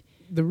unloved.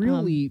 The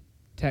real leap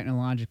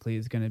technologically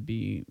is going to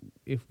be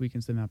if we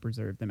can somehow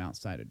preserve them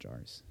outside of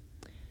jars.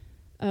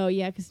 Oh,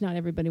 yeah, because not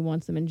everybody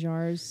wants them in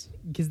jars.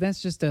 Because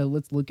that's just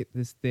let's look at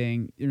this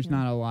thing. There's Yeah.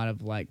 not a lot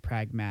of like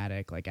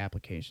pragmatic like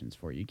applications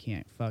for it. You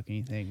can't fuck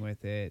anything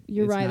with it.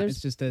 You're right, It's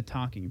just a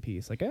talking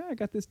piece. Like, I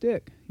got this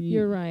dick.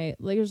 You're right.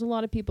 Like, there's a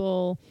lot of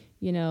people,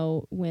 you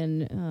know,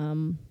 when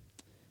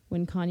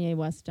Kanye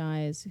West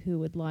dies, who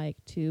would like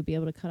to be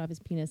able to cut off his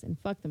penis and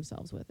fuck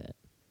themselves with it.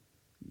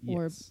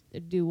 Yes. Or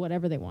do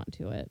whatever they want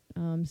to it.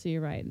 So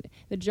you're right.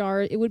 The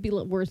jar, it would be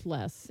worth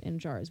less in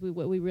jars.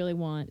 What we really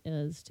want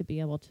is to be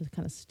able to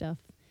kind of stuff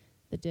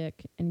the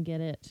dick and get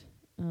it,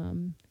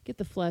 get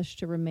the flesh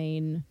to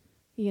remain,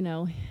 you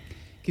know.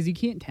 Because you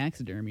can't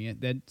taxidermy it.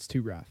 That's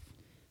too rough.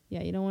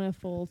 Yeah, you don't want to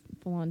full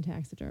on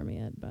taxidermy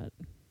it, but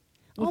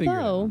We'll figure it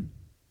out. although,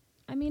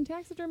 I mean,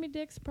 taxidermy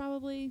dicks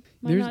probably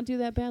might There's- not do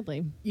that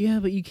badly. Yeah,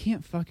 but you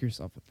can't fuck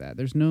yourself with that.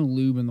 There's no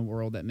lube in the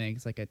world that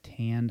makes like a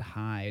tanned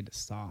hide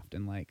soft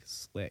and like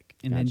slick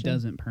and then Gotcha.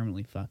 doesn't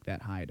permanently fuck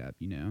that hide up,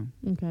 you know?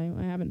 Okay,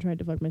 I haven't tried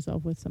to fuck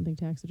myself with something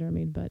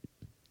taxidermied, but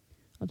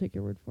I'll take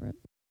your word for it.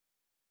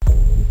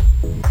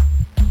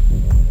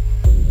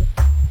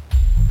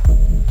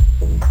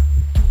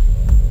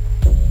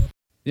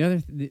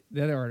 The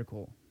other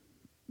article,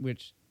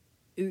 which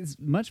is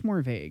much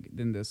more vague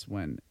than this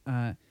one.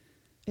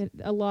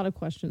 A lot of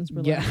questions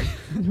were Yeah.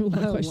 a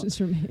lot of questions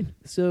were made.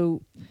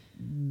 So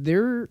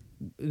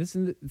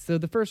so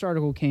the first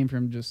article came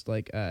from just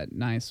like a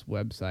nice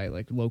website,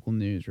 like local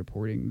news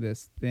reporting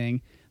this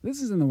thing.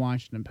 This is in the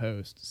Washington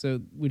Post, so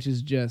which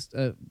is just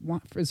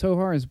so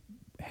far as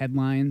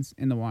headlines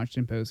in the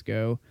Washington Post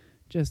go,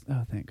 just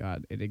thank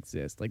God it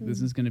exists. Like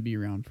this is going to be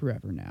around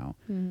forever now.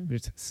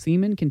 It's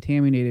semen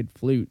contaminated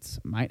flutes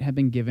might have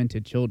been given to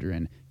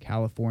children.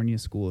 California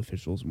school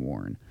officials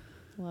warn.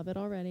 Love it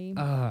already.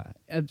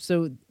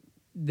 So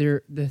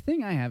the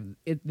thing I have,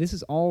 this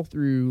is all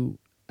through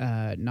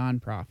a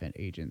nonprofit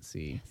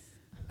agency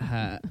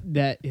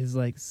that is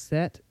like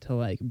set to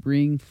like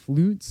bring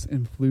flutes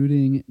and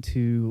fluting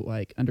to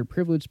like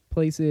underprivileged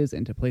places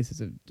and to places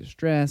of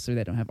distress or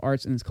that don't have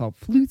arts, and it's called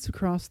Flutes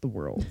Across the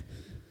World.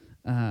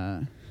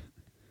 And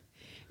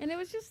it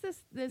was just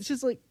this It's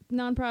just like,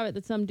 nonprofit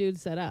that some dude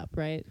set up,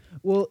 right?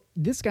 well,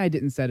 this guy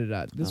didn't set it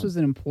up. This was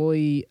an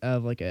employee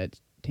of like a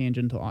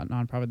tangential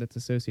nonprofit that's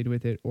associated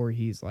with it, or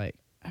he's like,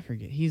 I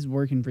forget, he's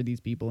working for these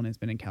people and has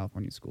been in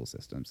California school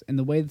systems. And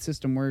the way the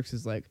system works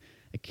is like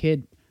a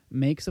kid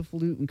makes a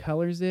flute and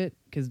colors it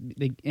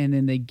and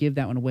then they give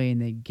that one away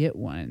and they get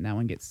one, and that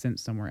one gets sent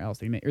somewhere else.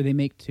 They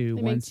make two.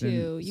 They one make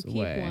two. sends You keep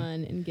away.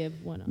 one and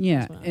give one up.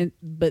 Yeah, That's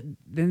but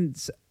then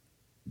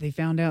they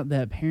found out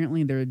that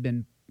apparently there had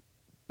been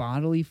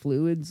bodily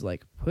fluids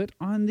like put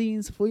on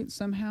these flutes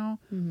somehow.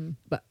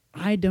 But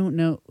I don't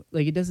know,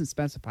 like it doesn't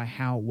specify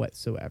how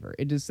whatsoever.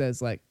 It just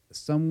says like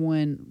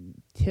someone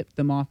tipped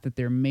them off that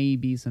there may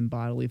be some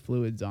bodily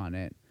fluids on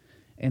it.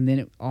 And then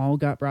it all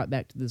got brought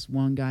back to this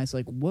one guy. So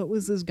like, what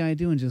was this guy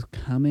doing? Just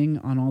coming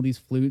on all these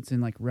flutes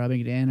and like rubbing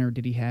it in? Or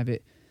did he have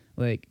it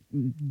like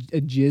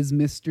a jizz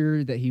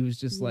mister that he was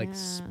just like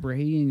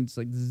spraying just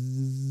like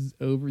zzz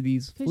over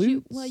these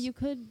flutes? You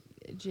could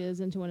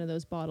jizz into one of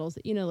those bottles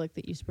that, you know, like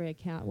that you spray a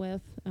cat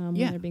with when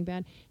Yeah. they're being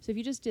bad. So if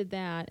you just did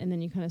that and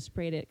then you kind of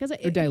sprayed it, because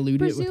Or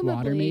dilute it with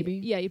water, maybe?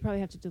 Yeah, you probably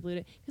have to dilute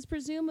it, because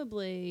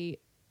presumably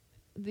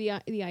the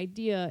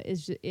idea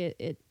is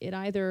it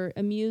either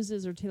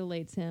amuses or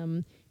titillates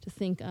him to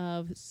think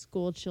of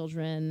school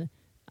children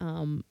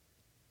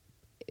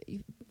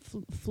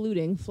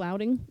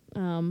flouting.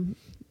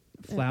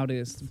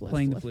 Flautist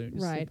playing the flute,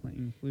 just right?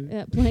 playing the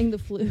flute. Playing the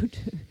flute,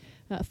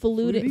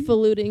 Fluting?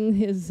 faluting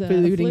his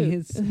Faluting flute.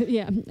 his-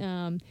 yeah.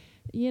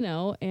 You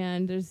know,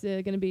 and there's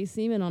going to be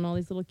semen on all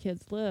these little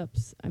kids'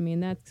 lips. I mean,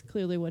 that's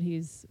clearly what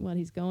he's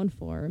going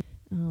for.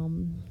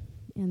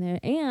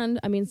 And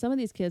I mean, some of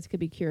these kids could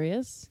be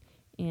curious,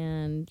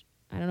 and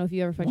I don't know if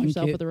you ever fucked One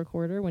yourself kid- with a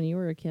recorder when you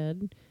were a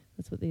kid.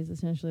 That's what these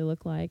essentially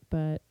look like,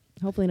 but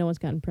hopefully no one's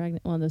gotten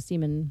pregnant. Well, the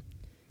semen,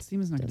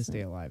 Semen's not going to doesn't.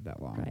 stay alive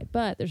that long. right?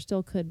 But there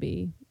still could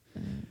be.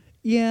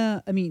 Yeah,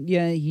 I mean,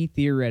 he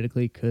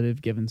theoretically could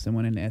have given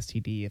someone an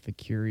STD if a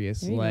curious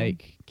There you go.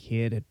 like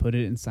kid had put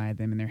it inside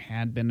them and there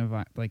had been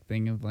a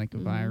thing of like a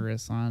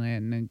virus on it,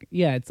 and then,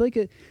 it's like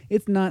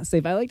it's not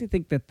safe. I like to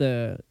think that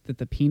the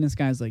penis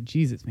guy's like,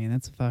 Jesus, man,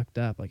 that's fucked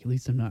up. Like, at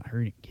least I'm not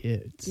hurting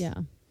kids. Yeah.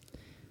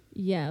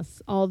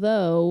 Yes,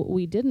 although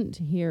we didn't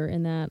hear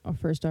in that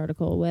first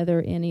article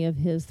whether any of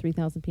his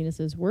 3,000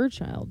 penises were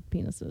child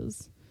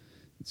penises.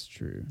 It's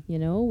true. You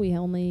know, we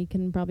only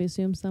can probably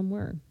assume some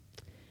were.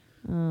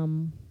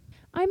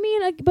 I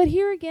mean, but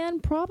here again,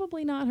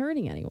 probably not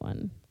hurting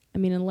anyone. I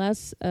mean,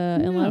 unless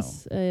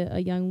a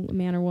young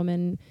man or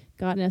woman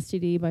got an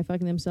STD by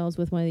fucking themselves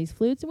with one of these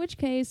flutes, in which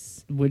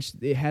case... Which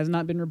it has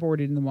not been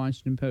reported in the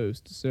Washington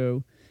Post.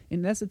 So,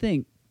 and that's the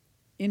thing.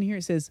 In here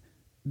it says,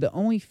 the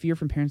only fear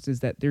from parents is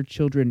that their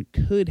children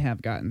could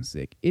have gotten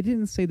sick. It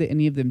didn't say that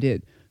any of them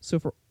did. So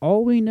for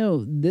all we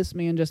know, this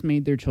man just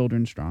made their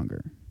children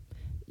stronger.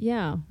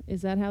 Yeah,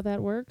 is that how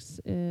that works?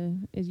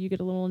 Is you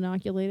get a little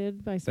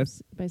inoculated by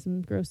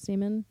some gross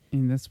semen?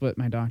 And that's what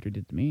my doctor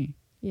did to me.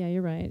 Yeah,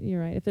 you're right.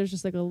 You're right. If there's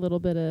just like a little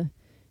bit of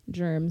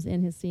germs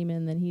in his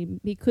semen, then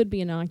he could be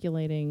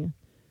inoculating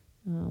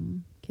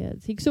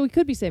kids. So he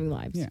could be saving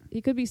lives. Yeah.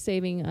 He could be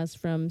saving us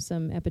from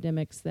some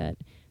epidemics that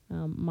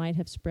might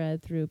have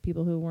spread through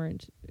people who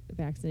weren't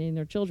vaccinating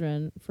their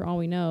children. For all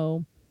we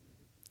know,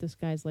 this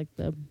guy's like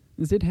the...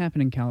 This did happen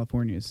in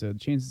California, so the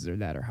chances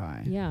are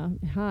high. Yeah,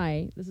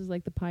 high. This is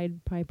like the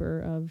Pied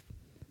Piper of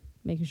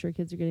making sure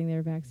kids are getting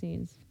their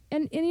vaccines.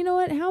 And you know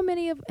what? How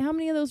many of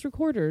those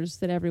recorders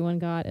that everyone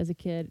got as a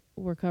kid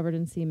were covered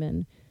in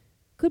semen?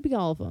 Could be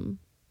all of them.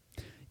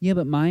 Yeah,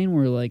 but mine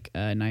were like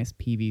a nice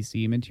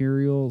PVC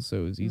material, so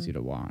it was easy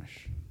to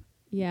wash.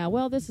 Yeah,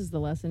 well, this is the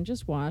lesson.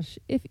 Just wash.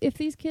 If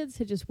these kids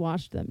had just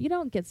washed them, you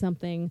don't get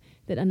something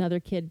that another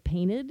kid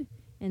painted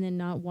and then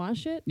not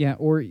wash it. Yeah,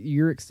 or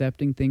you're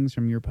accepting things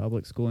from your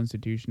public school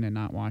institution and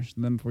not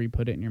washing them before you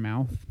put it in your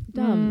mouth.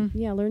 Dumb.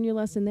 Yeah, learn your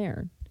lesson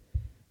there.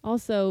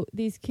 Also,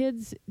 these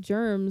kids'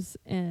 germs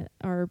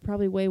are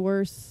probably way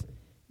worse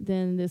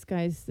than this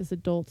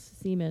adult's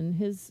semen.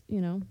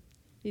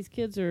 These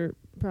kids are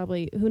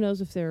probably, who knows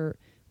if they're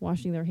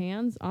washing their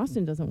hands.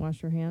 Austin doesn't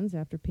wash her hands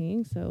after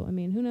peeing, so, I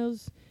mean, who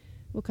knows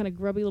what kind of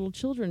grubby little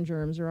children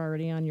germs are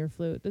already on your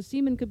flute. The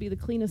semen could be the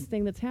cleanest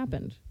thing that's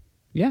happened.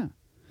 Yeah.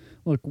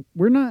 Look,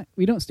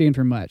 we don't stand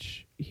for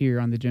much here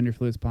on the Gender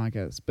Fluids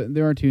podcast, but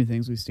there are two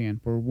things we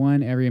stand for.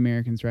 One, every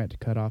American's right to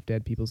cut off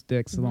dead people's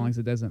dicks, so long as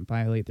it doesn't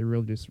violate the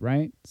religious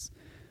rights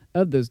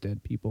of those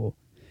dead people.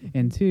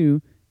 And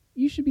two,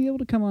 you should be able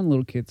to come on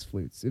little kids'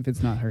 flutes if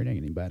it's not hurting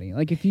anybody.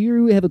 Like, if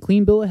you have a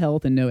clean bill of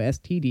health and no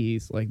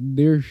STDs, like,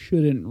 there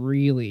shouldn't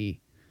really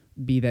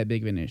be that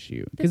big of an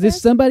issue. Because if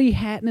somebody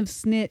hadn't have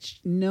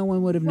snitched, no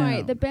one would have known.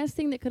 Right. The best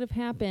thing that could have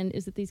happened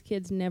is that these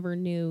kids never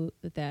knew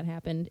that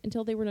happened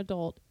until they were an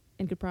adult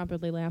and could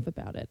properly laugh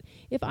about it.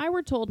 If I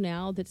were told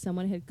now that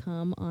someone had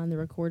come on the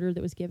recorder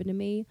that was given to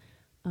me,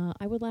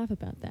 I would laugh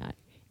about that.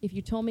 If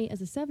you told me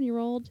as a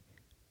 7-year-old,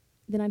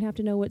 then I'd have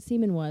to know what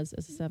semen was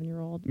as a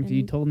 7-year-old. If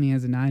you told me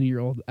as a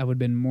 9-year-old, I would have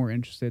been more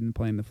interested in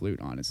playing the flute,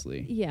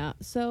 honestly. Yeah.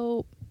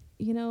 So,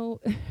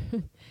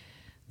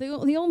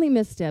 the only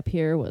misstep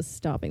here was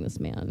stopping this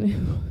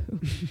man.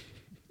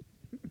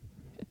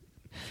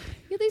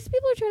 Yeah, these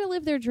people are trying to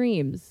live their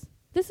dreams.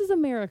 This is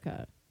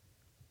America.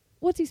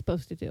 What's he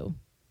supposed to do?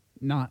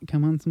 Not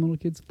come on some little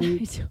kid's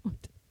flute? I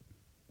don't.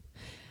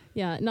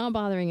 Yeah, not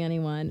bothering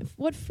anyone.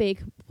 What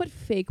fake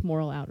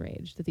moral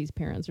outrage that these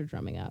parents are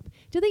drumming up?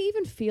 Do they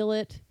even feel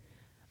it?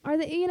 Are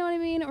they, you know what I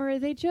mean? Or are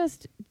they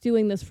just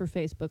doing this for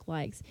Facebook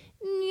likes?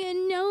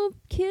 No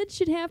kids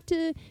should have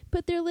to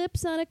put their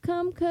lips on a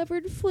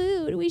cum-covered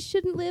flute. We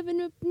shouldn't live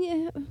in a...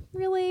 Yeah,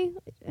 really?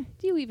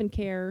 Do you even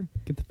care?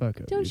 Get the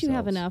fuck out. Don't you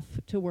have enough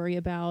to worry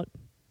about?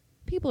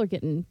 People are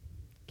getting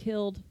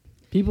killed.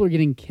 People are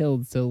getting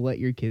killed, so let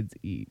your kids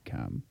eat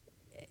cum.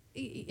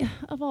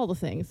 Of all the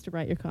things to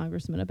write your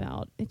congressman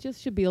about, it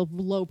just should be a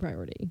low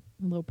priority.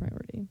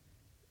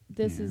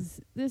 This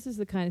is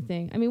the kind of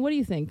thing. I mean, what do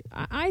you think?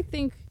 I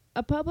think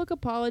a public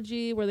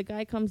apology where the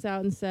guy comes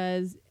out and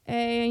says,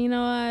 "Hey, you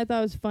know what? I thought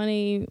it was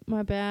funny.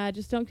 My bad.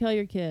 Just don't kill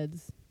your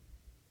kids."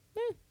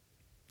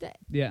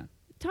 Yeah.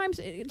 Times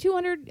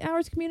 200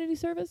 hours community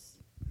service.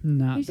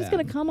 He's just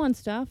going to come on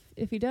stuff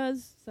if he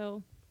does.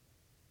 So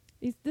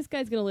this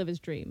guy's going to live his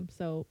dream.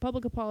 So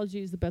public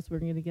apology is the best we're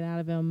going to get out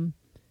of him.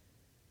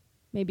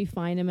 Maybe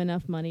fine him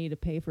enough money to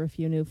pay for a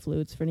few new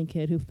flutes for any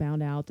kid who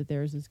found out that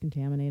theirs is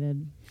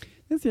contaminated.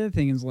 That's the other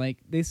thing is, like,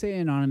 they say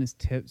anonymous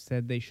tips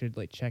said they should,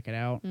 like, check it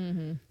out.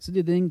 Mm-hmm. So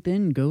did they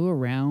then go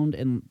around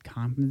and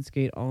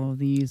confiscate all of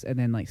these and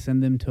then, like,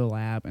 send them to a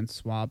lab and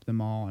swab them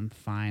all and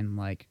find,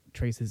 like,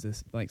 traces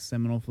of, like,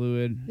 seminal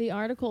fluid? The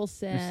article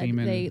said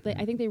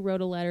I think they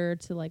wrote a letter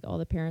to, like, all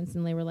the parents,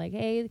 and they were like,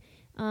 "Hey,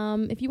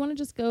 if you want to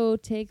just go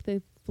take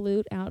the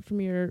flute out from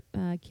your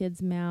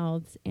kids'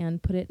 mouths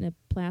and put it in a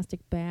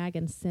plastic bag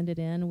and send it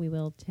in, we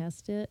will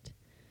test it."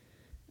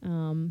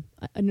 An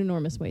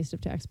enormous waste of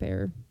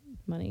taxpayer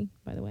money,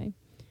 by the way.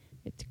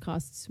 It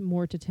costs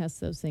more to test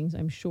those things,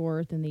 I'm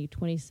sure, than the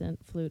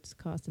 20-cent flutes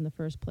cost in the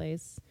first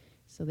place.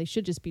 So they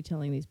should just be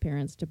telling these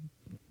parents to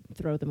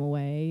throw them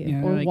away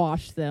or like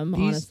wash them,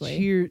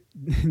 honestly.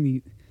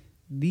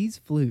 These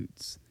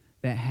flutes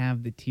that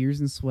have the tears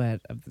and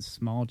sweat of the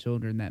small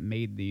children that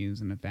made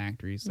these in a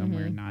factory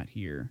somewhere not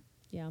here.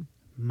 Yeah.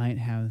 Might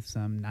have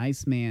some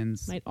nice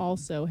man's... Might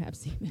also have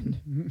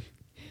semen.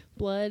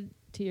 Blood,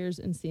 tears,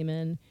 and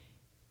semen.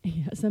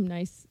 Yeah, some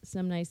nice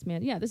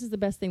man. Yeah, this is the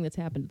best thing that's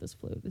happened to this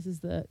flute. This is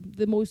the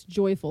most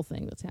joyful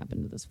thing that's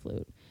happened to this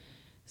flute.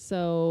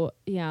 So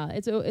yeah,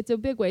 it's a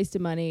big waste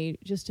of money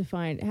just to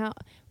find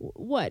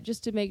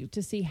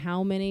to see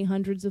how many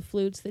hundreds of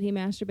flutes that he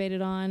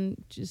masturbated on,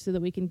 just so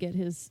that we can get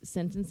his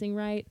sentencing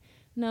right.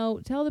 No,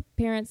 tell the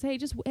parents,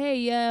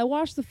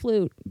 wash the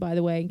flute, by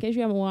the way, in case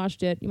you haven't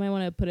washed it. You might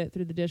want to put it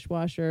through the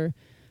dishwasher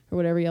or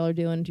whatever y'all are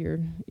doing to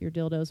your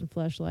dildos and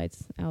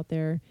fleshlights out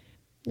there.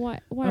 Why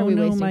Oh, are we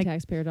no, wasting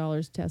taxpayer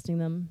dollars testing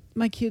them?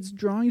 My kid's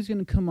drawing's going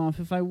to come off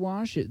if I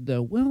wash it,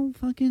 though. Well,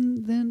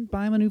 fucking then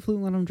buy him a new flute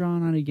and let him draw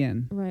on it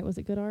again. Right. Was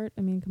it good art?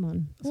 I mean, come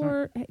on. Sorry.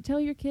 Or hey, tell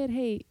your kid,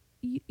 hey,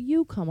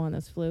 you come on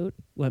this flute.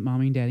 Let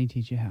mommy and daddy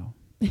teach you how.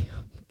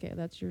 Okay,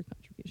 that's your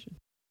contribution.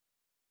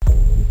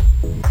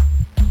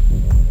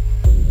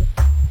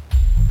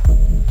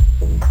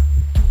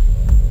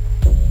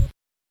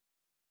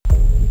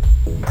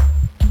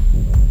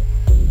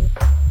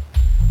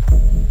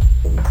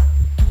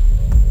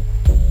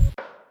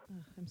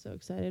 I'm so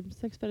excited.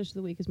 Sex fetish of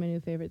the week is my new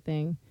favorite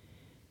thing.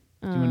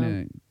 Do you want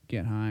to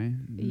get high?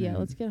 Yeah,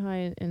 let's get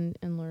high and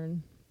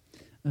learn.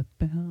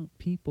 About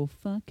people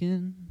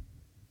fucking.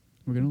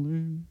 We're going to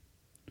learn.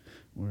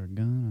 We're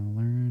going to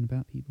learn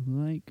about people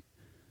who like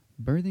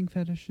birthing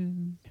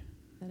fetishes.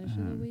 Fetish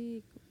of the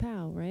week.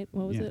 Pow, right?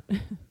 What was it?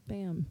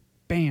 Bam.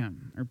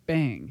 Bam. Or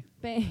bang.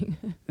 Bang.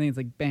 I think it's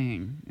like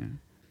bang. Yeah.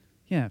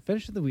 Yeah,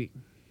 fetish of the week.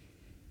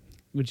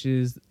 Which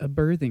is a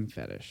birthing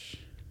fetish.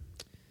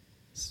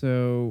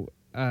 So,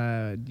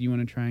 do you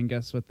want to try and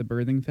guess what the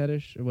birthing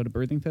fetish, or what a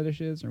birthing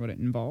fetish is, or what it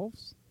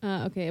involves?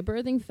 Okay, a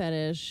birthing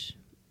fetish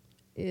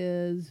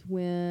is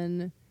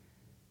when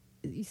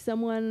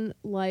someone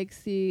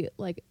likes the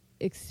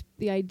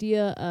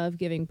idea of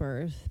giving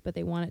birth, but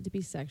they want it to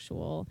be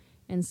sexual,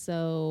 and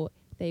so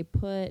they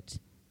put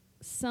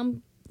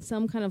some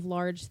kind of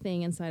large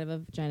thing inside of a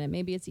vagina.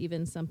 Maybe it's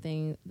even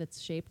something that's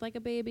shaped like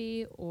a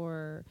baby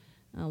or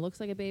looks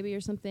like a baby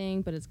or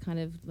something, but it's kind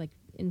of like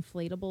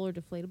inflatable or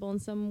deflatable in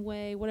some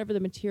way. Whatever the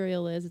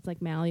material is, it's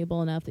like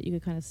malleable enough that you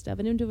could kind of stuff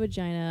it into a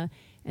vagina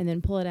and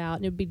then pull it out.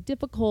 And it would be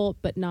difficult,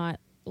 but not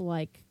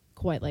like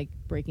quite like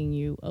breaking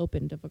you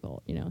open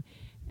difficult, you know.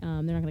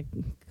 They're not going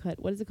to cut,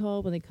 what is it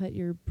called when they cut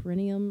your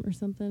perineum or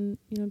something?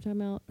 You know what I'm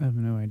talking about? I have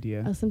no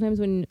idea. Sometimes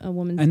when a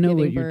woman's I know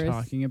giving what you're birth,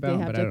 talking about,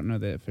 but I don't know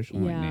the official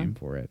name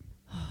for it.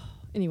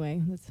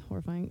 Anyway, that's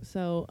horrifying.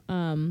 So,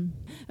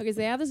 okay, so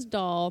they have this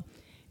doll,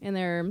 and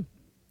they're,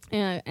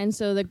 and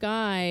so the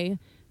guy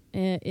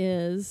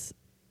is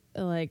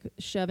like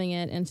shoving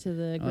it into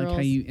the girl's. I like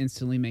how you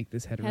instantly make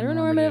this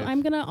heteronormative.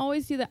 I'm gonna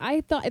always do that.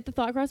 I thought if the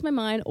thought crossed my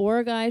mind, or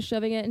a guy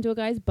shoving it into a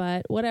guy's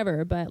butt,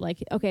 whatever. But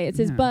like, okay, it's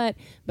his butt,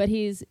 but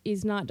he's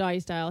not doggy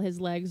style. His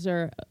legs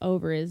are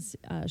over his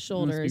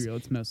shoulders. Let's be real,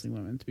 it's mostly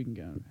women, so we can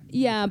go.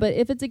 Yeah, but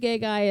if it's a gay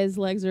guy, his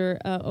legs are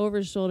over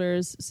his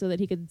shoulders so that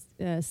he could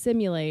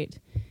simulate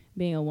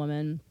being a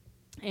woman.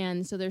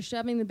 And so they're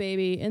shoving the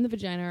baby in the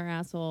vagina or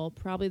asshole,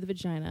 probably the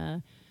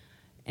vagina,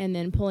 and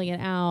then pulling it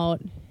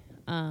out.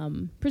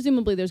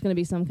 Presumably there's going to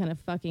be some kind of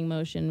fucking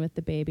motion with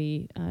the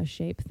baby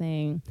shape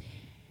thing.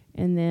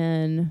 And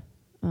then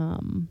I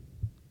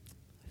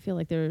feel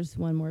like there's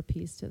one more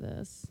piece to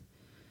this.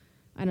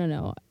 I don't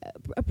know.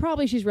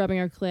 Probably she's rubbing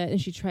her clit and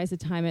she tries to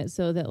time it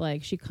so that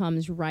like she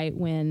comes right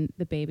when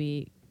the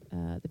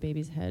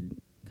baby's head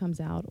comes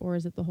out, or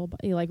is it the whole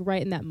body, like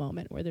right in that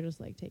moment where they're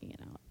just like taking it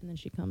out and then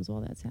she comes while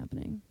that's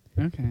happening?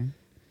 Okay.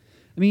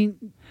 I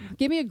mean,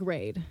 give me a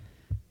grade.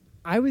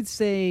 I would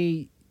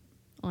say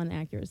on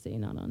accuracy,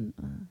 not on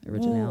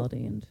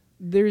originality. And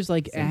there's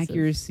like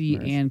accuracy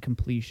and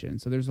completion.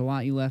 So there's a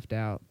lot you left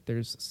out.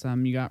 There's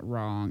some you got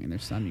wrong, and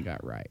there's some you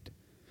got right.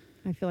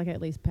 I feel like I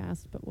at least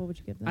passed, but what would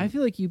you give that? I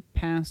feel like you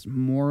passed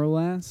more or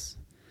less.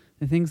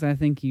 The things I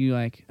think you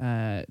like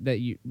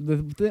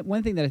the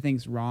one thing that I think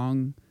is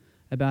wrong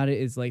about it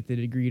is like the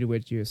degree to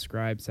which you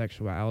ascribe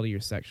sexuality or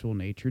sexual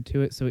nature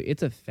to it. So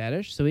it's a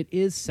fetish, so it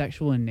is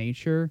sexual in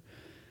nature,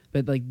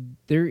 but like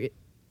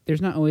there's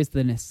not always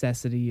the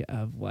necessity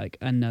of like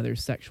another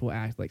sexual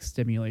act like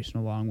stimulation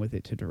along with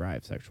it to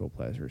derive sexual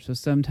pleasure. So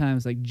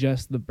sometimes like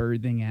just the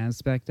birthing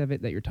aspect of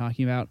it that you're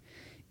talking about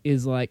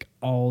is like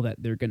all that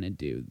they're going to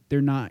do. They're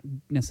not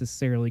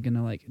necessarily going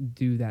to like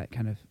do that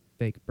kind of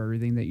fake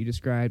birthing that you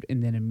described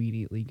and then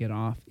immediately get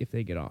off if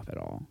they get off at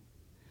all.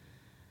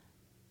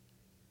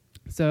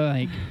 So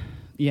like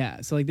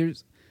yeah, so like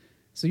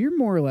so you're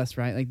more or less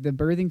right. Like the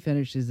birthing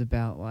fetish is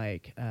about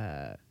like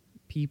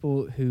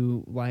people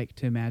who like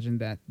to imagine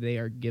that they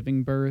are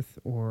giving birth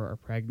or are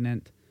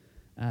pregnant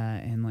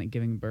and like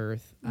giving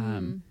birth.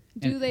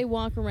 Do they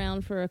walk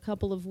around for a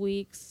couple of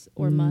weeks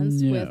or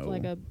months with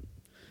like a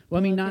well,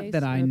 I mean, not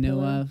that I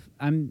know of.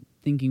 I'm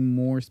thinking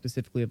more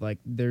specifically of like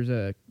there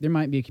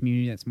might be a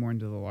community that's more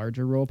into the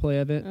larger role play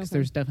of it, because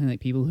there's definitely like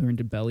people who are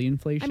into belly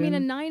inflation. I mean, a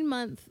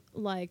 9-month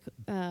like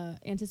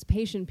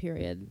anticipation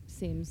period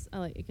seems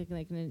like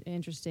an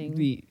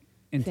interesting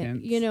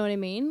intense. You know what I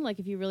mean? Like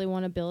if you really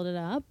want to build it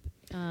up,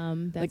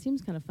 that like,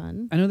 seems kind of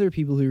fun. I know there are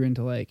people who are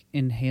into like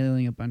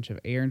inhaling a bunch of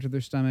air into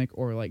their stomach,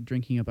 or like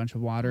drinking a bunch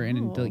of water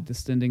and like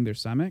distending their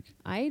stomach.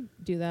 I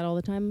do that all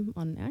the time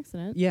on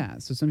accident. Yeah,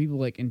 so some people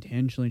like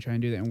intentionally try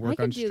and do that and work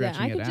on stretching it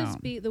out. I could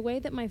just be the way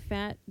that my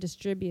fat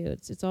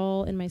distributes. It's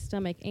all in my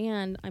stomach,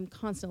 and I'm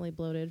constantly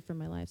bloated from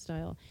my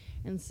lifestyle,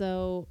 and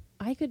so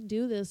I could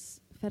do this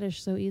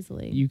fetish so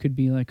easily. You could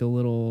be like a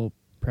little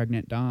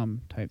pregnant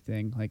dom type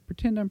thing, like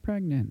pretend I'm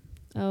pregnant.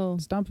 Oh,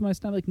 stomp in my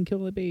stomach and kill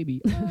the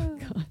baby.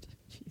 God,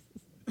 Jesus.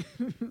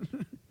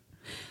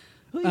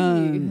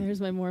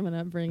 There's my Mormon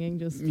upbringing.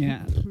 Just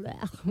Yeah.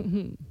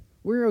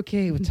 We're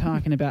okay with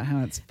talking about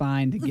how it's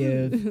fine to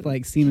give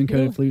like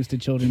semen-coated fluids to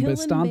children, but killing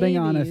stomping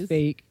on a babies.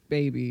 fake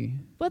baby.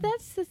 But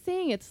that's the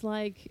thing. It's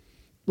like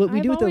What we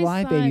I've do with the always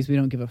live thought babies, we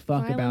don't give a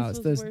fuck violence about. It's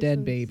was those worse dead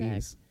than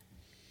babies. sex.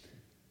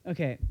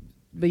 Okay,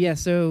 but yeah,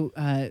 so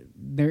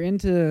they're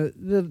into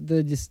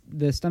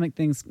the stomach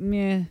things.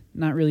 Meh,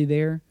 not really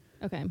there.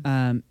 Okay.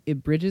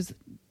 It bridges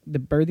the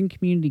birthing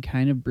community,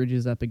 kind of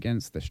bridges up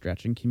against the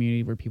stretching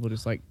community, where people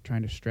just like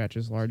trying to stretch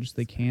as large as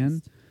they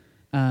can.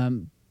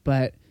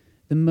 But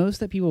the most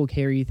that people will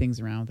carry things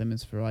around with them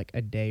is for like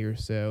a day or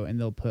so, and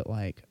they'll put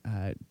like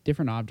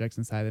different objects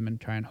inside them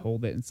and try and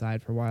hold it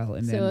inside for a while.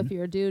 And So then if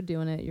you're a dude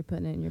doing it, you're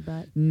putting it in your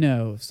butt.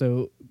 no,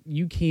 so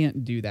you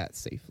can't do that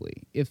safely.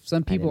 If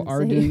some I people didn't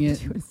are say doing do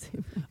it,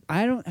 safely.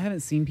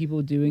 haven't seen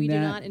people doing We that. do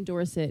not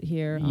endorse it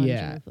here on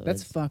Yeah, Gender Fluids.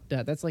 that's fucked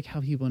up. That's like how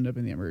people end up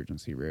in the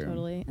emergency room.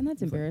 Totally. And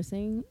that's It's like-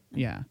 embarrassing.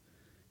 Yeah,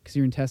 because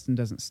your intestine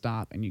doesn't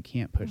stop and you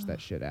can't push that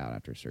shit out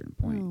after a certain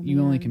point. Oh, You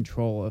only man.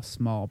 control a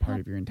small part How-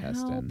 of your How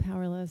intestine.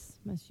 powerless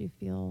must you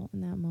feel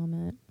in that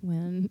moment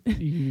when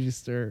You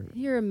just are.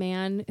 you're a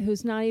man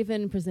who's not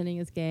even presenting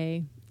as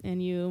gay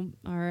and you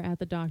are at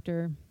the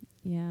doctor?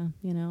 Yeah,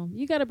 you know,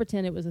 you got to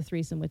pretend it was a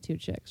threesome with two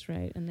chicks,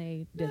 right? And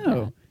they did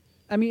No.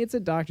 I mean, it's a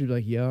doctor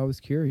like, yo, I was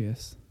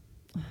curious.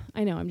 that.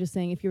 I know. I'm just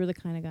saying, if you were the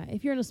kind of guy,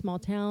 if you're in a small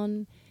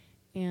town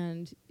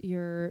and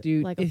you're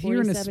Dude, like a if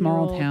you're in a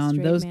small 47-year-old town,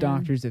 straight those man,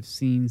 doctors have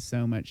seen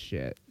so much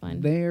shit.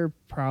 Fine. They're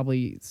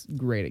probably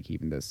great at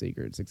keeping those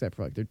secrets, except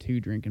for like their two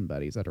drinking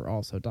buddies that are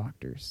also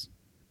doctors.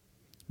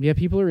 Yeah,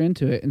 people are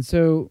into it. And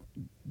so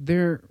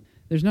there's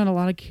not a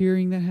lot of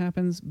curing that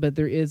happens, but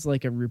there is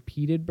like a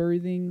repeated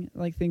birthing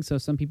like thing. So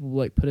some people will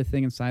like put a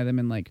thing inside them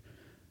and like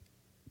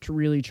to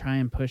really try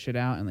and push it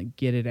out and like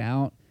get it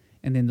out.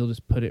 And then they'll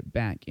just put it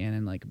back in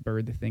and like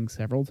birth the thing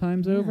several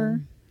times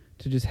over.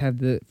 To just have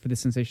the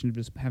sensation of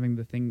just having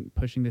the thing,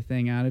 pushing the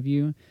thing out of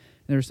you. And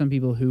there are some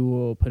people who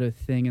will put a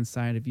thing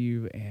inside of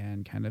you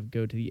and kind of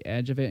go to the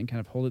edge of it and kind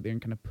of hold it there and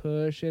kind of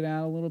push it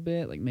out a little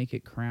bit, like make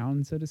it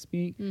crown, so to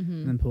speak,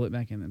 and then pull it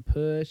back in and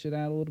push it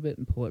out a little bit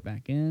and pull it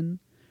back in.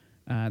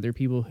 There are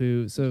people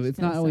who, so Just it's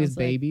kinda not always sounds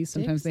like babies.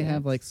 Sometimes they dick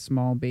have sex. like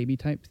small baby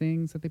type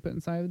things that they put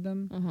inside of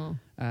them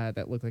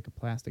that look like a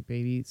plastic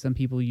baby. Some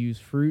people use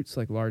fruits,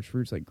 like large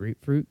fruits, like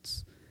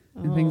grapefruits.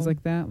 And things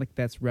like that. Like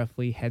that's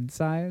roughly head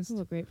sized.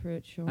 Oh,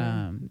 grapefruit, sure.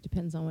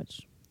 Depends on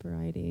which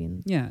variety.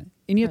 And Yeah,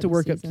 and you have to part of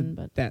work the up season,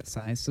 to but- that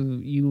size. So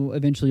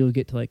you'll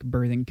get to like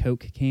birthing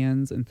Coke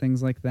cans and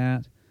things like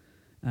that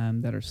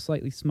that are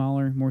slightly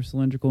smaller, more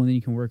cylindrical, and then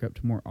you can work up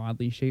to more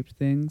oddly shaped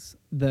things.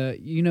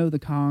 The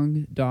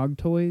Kong dog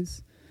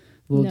toys,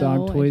 little No,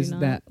 dog I do toys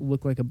not. that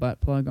look like a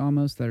butt plug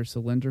almost, that are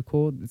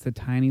cylindrical. It's a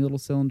tiny little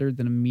cylinder,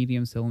 then a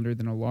medium cylinder,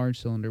 then a large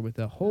cylinder with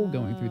a hole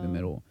going through the Oh.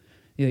 middle.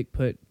 You like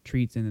put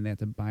treats in and they have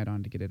to bite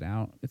on to get it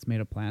out. It's made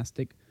of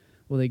plastic.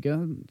 Well, they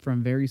go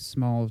from very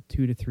small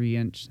 2 to 3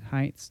 inch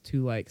heights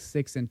to like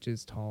 6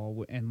 inches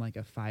tall and like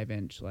a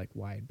 5-inch like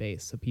wide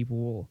base. So people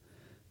will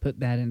put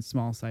that in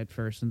small side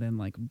first and then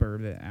like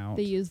birth it out.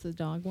 they use the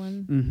dog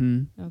one.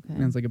 Mm-hmm. Okay.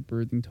 And it's like a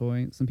birthing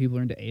toy. Some people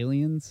are into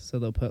aliens, so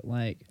they'll put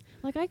like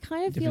Like I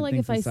kind of different feel like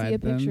things if I see a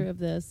inside them. picture of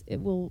this,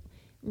 it will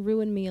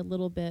ruin me a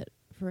little bit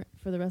for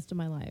the rest of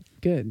my life.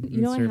 good. You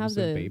in know, I have service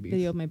of the babies.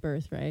 video of my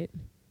birth, right?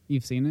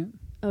 You've seen it?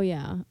 Oh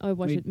yeah, I've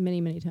watched Wait. it many,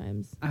 many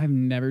times.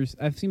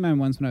 I've seen mine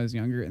once when I was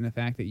younger, and the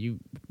fact that you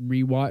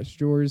rewatched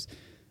yours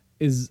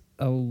is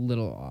a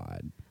little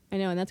odd. I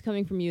know, and that's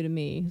coming from you to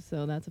me,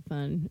 so that's a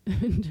fun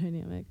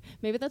dynamic.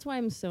 Maybe that's why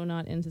I'm so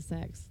not into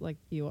sex like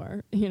you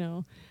are. You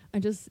know, I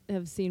just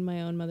have seen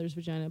my own mother's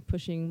vagina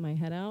pushing my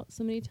head out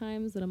so many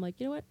times that I'm like,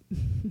 you know what?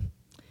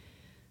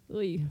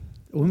 Oy.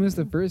 When was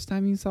the first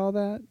time you saw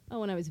that? Oh,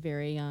 when I was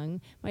very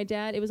young. My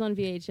dad, it was on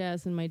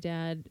VHS, and my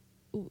dad,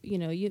 you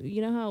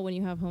know how when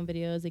you have home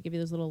videos, they give you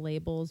those little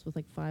labels with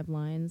like 5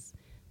 lines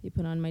you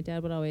put on. My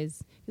dad would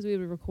always, because we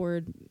would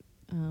record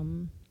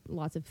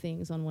lots of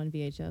things on one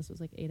VHS. It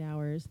was like 8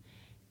 hours.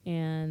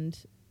 And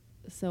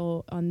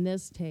so on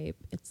this tape,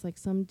 it's like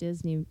some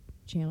Disney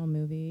Channel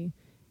movie,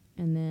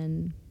 and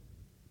then,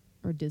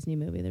 or Disney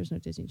movie. There's no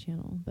Disney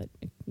Channel, but,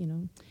 you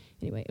know.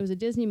 Anyway, it was a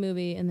Disney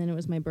movie, and then it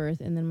was my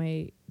birth, and then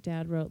my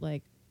dad wrote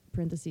like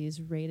parentheses,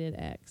 rated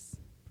X,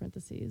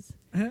 parentheses.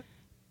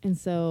 And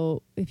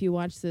so if you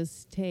watch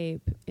this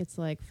tape, it's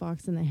like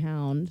Fox and the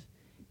Hound.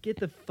 Get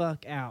the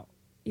fuck out.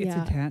 It's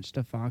Yeah. attached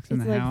to Fox and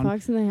It's the like Hound.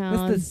 Fox and the That's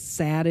Hound. the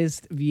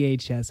saddest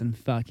VHS in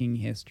fucking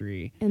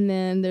history. And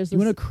then there's You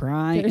this, want to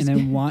cry and there's-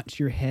 then watch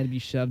your head be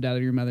shoved out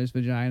of your mother's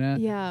vagina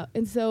yeah.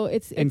 And so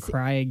it's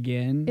cry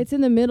again. it's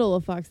in the middle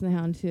of Fox and the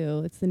Hound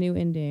too. It's the new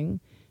ending.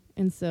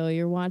 And so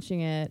you're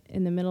watching it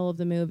in the middle of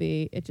the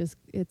movie.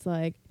 It's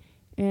like,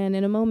 and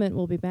in a moment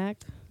we'll be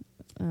back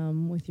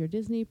with your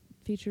Disney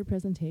feature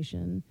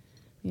presentation,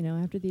 you know,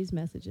 after these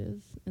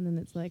messages. And then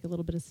it's like a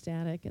little bit of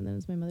static, and then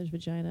it's my mother's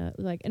vagina.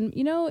 Like, and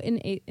you know, in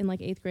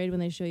 8th grade when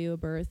they show you a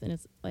birth and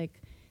it's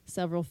like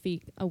several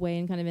feet away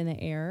and kind of in the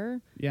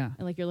air, yeah.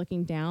 and like you're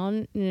looking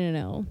down.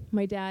 No.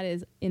 My dad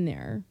is in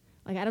there.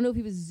 Like, I don't know if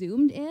he was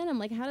zoomed in. I'm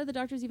like, how did the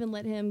doctors even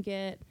let him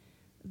get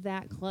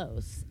that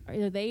close?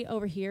 Are they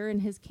over here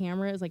and his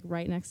camera is like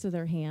right next to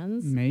their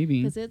hands?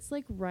 Maybe. Because it's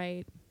like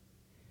right.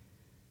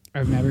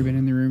 I've never been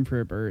in the room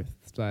for a birth,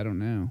 so I don't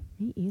know.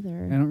 Me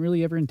either. I don't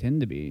really ever intend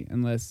to be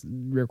unless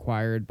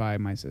required by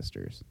my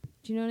sisters.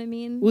 Do you know what I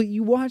mean? Well,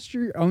 you watched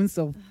your own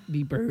self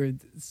be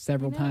birthed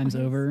several times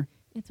over.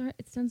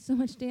 It's done so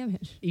much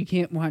damage. You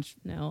can't watch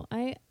No,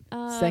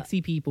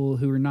 sexy people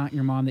who are not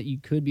your mom that you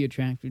could be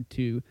attracted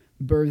to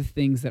birth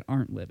things that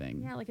aren't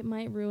living. Yeah, like it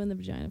might ruin the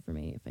vagina for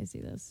me if I see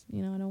this.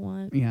 You know, I don't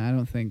want. Yeah, I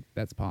don't think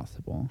that's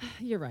possible.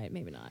 You're right.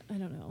 Maybe not. I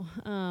don't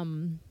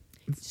know.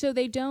 So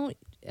they don't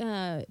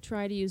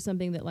try to use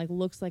something that like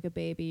looks like a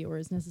baby or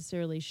is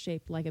necessarily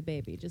shaped like a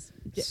baby. Just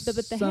but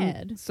the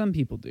head. Some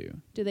people do.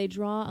 Do they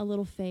draw a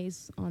little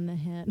face on the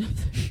head?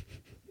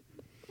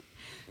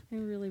 I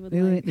really would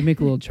They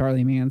make a little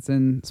Charlie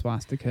Manson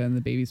swastika in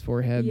the baby's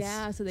foreheads.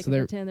 Yeah, so they can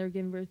pretend they're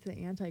giving birth to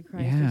the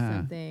Antichrist or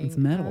something. It's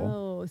metal.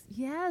 Oh,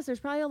 yes. There's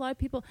probably a lot of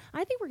people.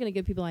 I think we're going to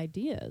give people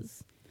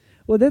ideas.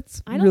 Well,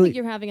 I don't think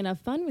you're having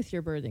enough fun with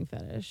your birthing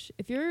fetish.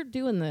 If you're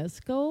doing this,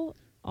 go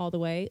all the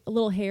way. A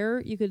little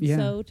hair you could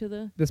sew to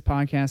the... This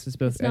podcast is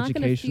both it's not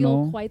educational... It's not going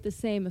to feel quite the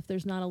same if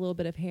there's not a little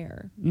bit of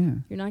hair. Yeah.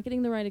 You're not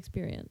getting the right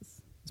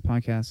experience. This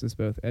podcast is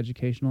both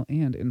educational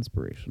and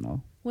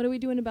inspirational. What are we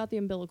doing about the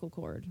umbilical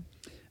cord?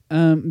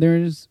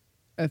 There's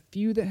a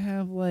few that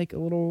have like a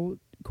little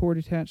cord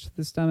attached to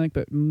the stomach,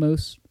 but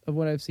most of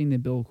what I've seen, the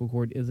umbilical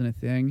cord isn't a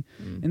thing.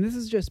 And this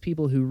is just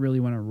people who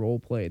really want to role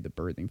play the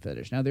birthing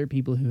fetish. Now, there are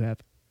people who have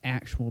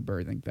actual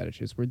birthing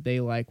fetishes where they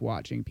like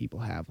watching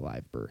people have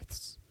live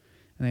births.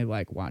 And they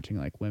like watching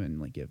like women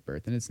like give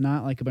birth. And it's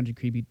not like a bunch of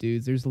creepy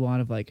dudes. There's a lot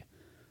of like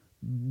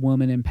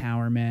woman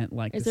empowerment,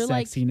 like is the there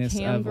sexiness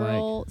like cam of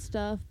girl like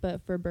stuff,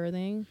 but for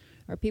birthing?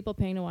 Are people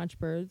paying to watch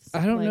births?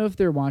 I don't know if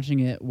they're watching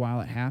it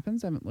while it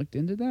happens. I haven't looked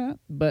into that,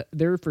 but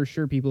there are for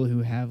sure people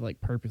who have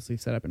like purposely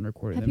set up and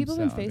recorded have people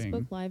been themselves.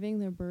 Facebook living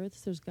their births?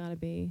 There's got to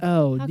be.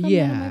 Oh, how come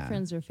yeah. none of my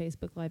friends are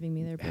Facebook living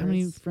me their births? How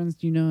many friends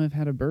do you know have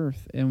had a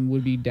birth and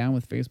would be down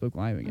with Facebook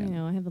living it? I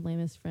know. I have the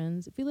lamest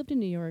friends. If we lived in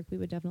New York, we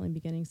would definitely be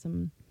getting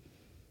some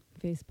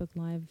Facebook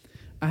Live.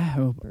 I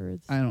hope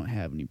births. I don't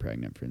have any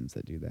pregnant friends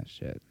that do that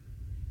shit.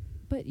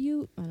 But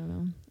I don't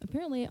know.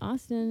 Apparently,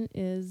 Austin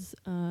is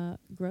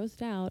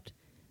grossed out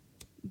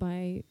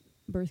by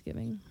birth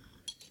giving.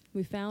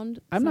 We found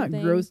I'm not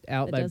grossed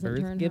out by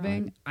birth birth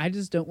giving. I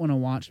just don't want to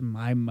watch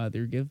my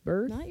mother give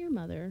birth. Not your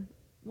mother.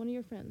 One of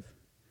your friends.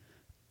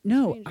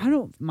 No, Stranger. I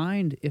don't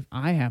mind if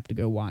I have to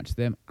go watch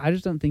them. I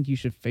just don't think you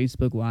should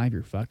Facebook Live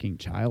your fucking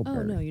childbirth.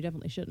 Oh, no, you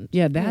definitely shouldn't.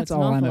 Yeah, No, that's it's an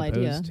all I'm awful opposed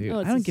idea. to.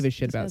 Oh, I don't give a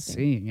shit about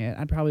disgusting. seeing it.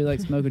 I'd probably like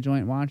smoke a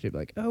joint and watch it.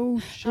 Like, oh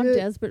shit. How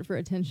desperate for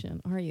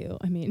attention are you?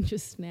 I mean,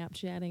 just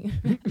Snapchatting.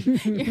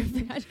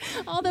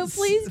 Although,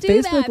 please do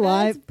Facebook that.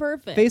 Live, That's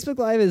perfect. Facebook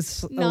Live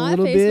is Not a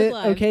little Facebook bit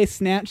Live. okay.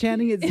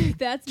 Snapchatting is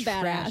that's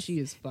trashy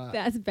badass. as fuck.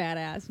 That's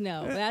badass.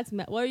 No, that's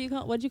what do you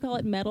call? What'd you call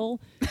it?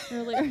 Metal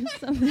earlier or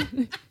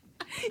something?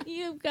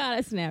 You've got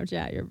to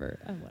Snapchat your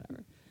birth. Oh,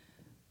 whatever.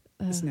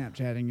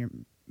 Snapchatting your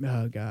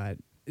oh god.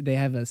 They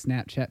have a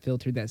Snapchat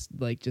filter that's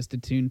like just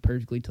attuned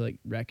perfectly to like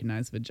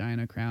recognize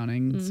vagina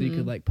crowning, so you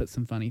could like put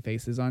some funny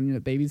faces on your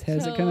baby's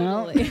heads that come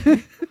out.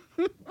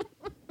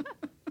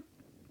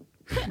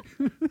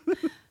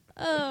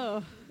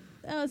 Oh,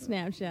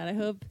 Snapchat. I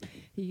hope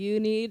you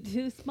need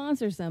to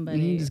sponsor somebody.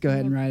 You can just go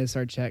ahead and write us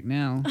our check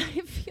now.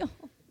 I feel.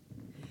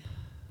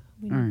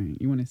 All right,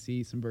 you want to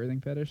see some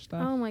birthing fetish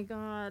stuff? Oh my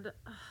god.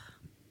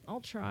 I'll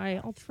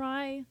try.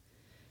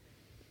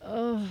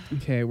 Oh.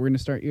 Okay, we're gonna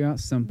start you out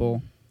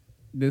simple.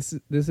 This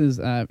is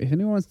if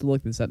anyone wants to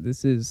look this up,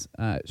 this is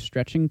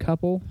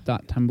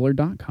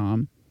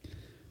stretchingcouple.tumblr.com.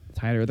 The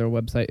title of their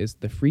website is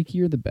The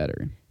Freakier the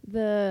Better.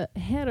 The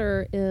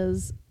header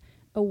is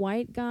a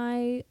white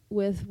guy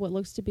with what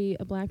looks to be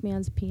a black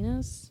man's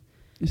penis.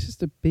 It's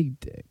just a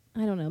big dick.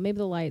 I don't know. Maybe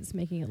the light's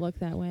making it look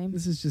that way.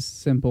 This is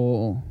just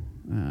simple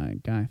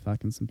guy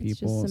fucking some It's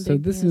people. just some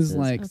big This is penises.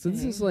 like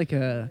this is like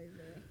a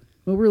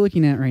what we're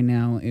looking at right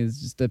now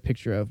is just a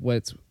picture of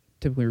what's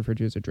typically referred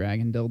to as a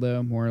dragon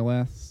dildo, more or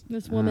less.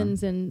 This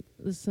woman's in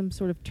some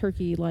sort of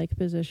turkey-like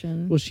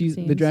position. Well,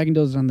 the dragon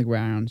dildo's on the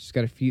ground. She's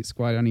got her feet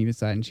squatted on either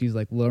side, and she's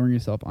like lowering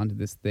herself onto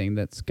this thing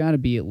that's got to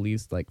be at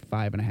least like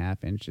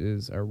 5.5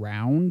 inches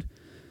around.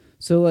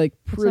 So like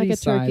pretty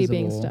it's like a turkey sizable.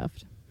 being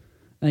stuffed.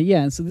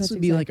 Yeah, and so this That's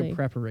would be like a exactly.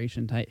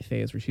 preparation type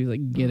phase where she's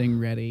like getting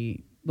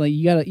ready. Like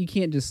you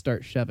can't just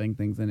start shoving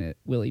things in it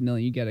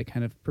willy-nilly. You got to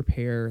kind of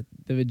prepare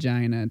the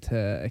vagina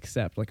to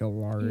accept like a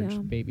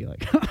large baby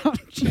like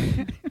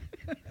object.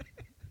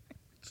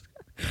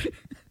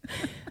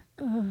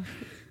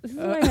 This is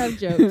why I have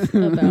jokes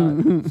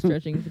about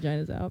stretching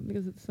vaginas out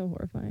because it's so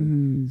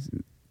horrifying.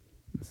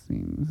 Let's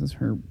see. This is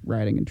her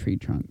riding a tree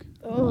trunk.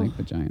 Like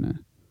vagina.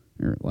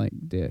 Or like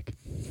dick.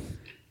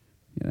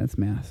 Yeah, that's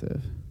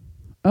massive.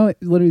 Oh, it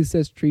literally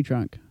says tree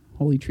trunk.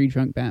 Holy tree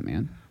trunk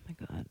Batman. Oh my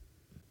god.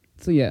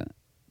 So yeah,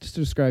 just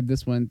to describe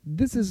this one,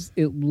 this is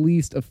at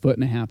least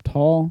 1.5 feet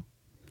tall.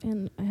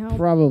 And how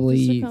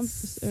probably the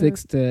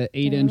 6 to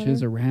 8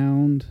 inches diameter?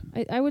 around.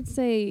 I would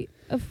say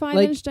a 5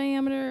 Like- inch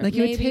diameter. like it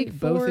would maybe take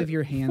both of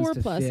your hands 4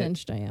 to plus fit.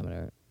 inch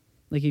diameter.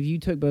 Like if you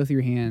took both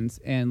your hands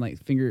and like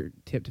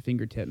fingertip to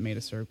fingertip made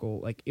a circle,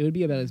 like it would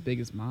be about as big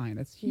as mine.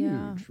 That's huge,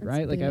 Yeah, it's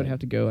right? Like I would big. have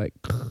to go like,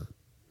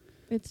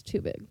 It's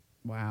too big.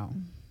 wow.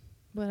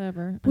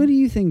 Whatever. What do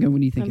you think of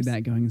when you think I'm of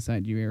that going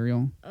inside you,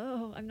 Ariel?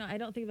 Oh, I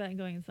don't think about it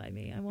going inside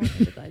me. I won't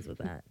empathize with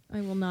that.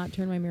 I will not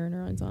turn my mirror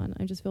neurons on.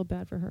 I just feel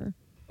bad for her.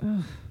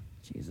 Oh,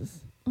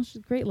 Jesus. Oh,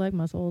 she's great leg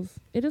muscles.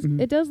 It is.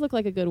 Mhm. It does look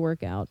like a good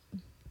workout.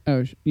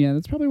 oh, yeah.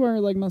 That's probably why her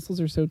leg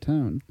muscles are so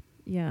toned.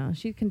 Yeah,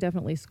 she can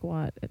definitely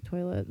squat at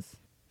toilets.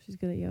 She's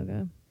good at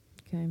yoga.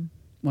 Okay.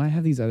 Well, I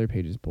have these other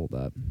pages pulled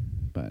up,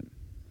 but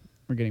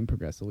we're getting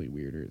progressively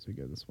weirder as we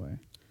go this way.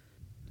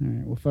 All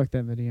right. Well, fuck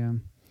that video.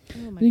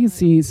 Oh my You can God.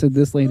 see. So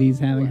this lady's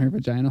having her Oh.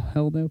 vagina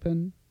held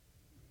open.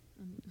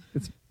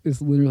 It's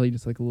literally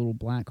just like a little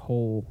black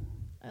hole.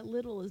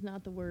 Little is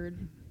not the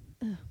word.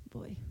 Oh,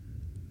 boy.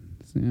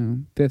 It's,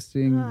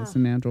 fisting Ah, is a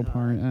natural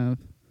part God.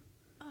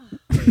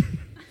 of.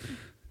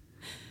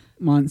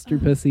 Monster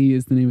Pussy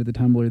is the name of the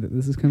Tumblr that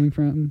this is coming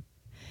from.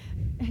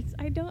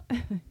 I don't.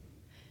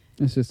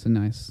 It's just a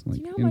nice Do like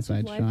you know how much of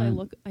inside life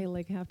shot. I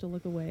like have to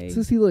look away?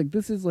 So see, look,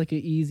 this is like an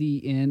easy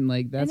in.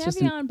 Like that's An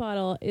just Evian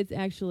bottle. It's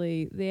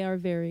actually they are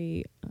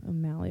very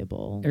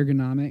malleable.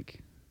 ergonomic.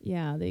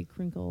 Yeah, they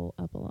crinkle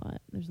up a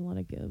lot. There's a lot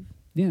of give.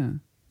 Yeah,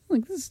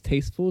 like this is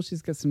tasteful.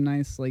 She's got some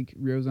nice like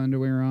rose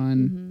underwear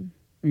on.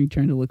 Hmm. Are you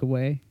trying to look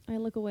away? I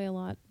look away a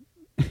lot.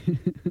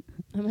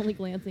 I'm only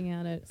glancing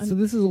at it. So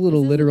this is a little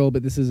is this- literal,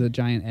 but this is a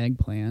giant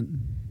eggplant.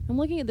 I'm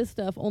looking at this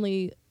stuff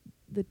only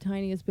the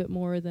tiniest bit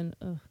more than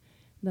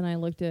I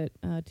looked at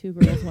Two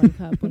Girls One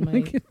Cup when my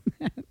Look at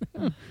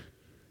that.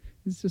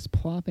 It's just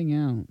plopping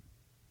out.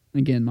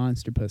 Again,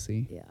 Monster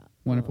Pussy. yeah.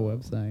 Wonderful Oh,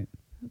 website.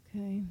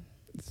 Okay.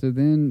 So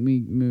then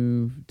we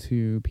move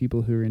to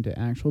people who are into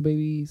actual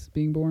babies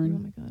being Oh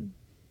born. my God.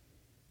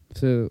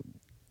 So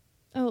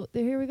Oh,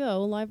 here we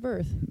go. Live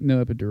birth.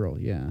 no epidural,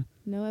 yeah.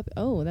 No that's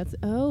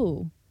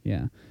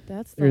Yeah.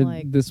 that's the Or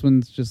like this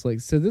one's just like,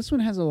 so this one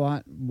has a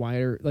lot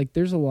wider, like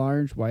there's a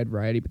wide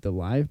variety, but the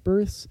live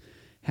births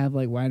have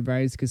like wide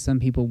varieties because some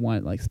people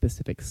want like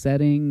specific I'm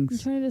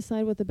settings. trying to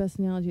decide what the best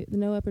analogy. The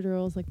no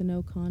epidural is like the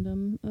no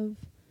condom of.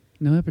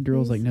 No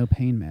epidurals, like These- no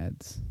pain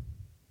meds.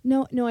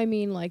 No, I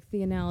mean like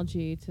the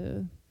analogy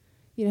to,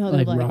 how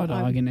Like they're like raw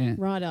dogging it.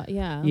 raw dog.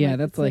 Yeah. Yeah, like,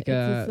 that's it's like it's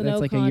the that's no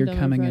like a you're condom of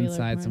coming regular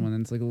inside porn. someone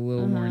that's like a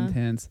little more Uh-huh.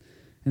 intense.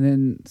 And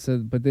then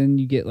but then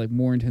you get like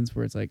more intense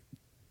where it's like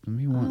some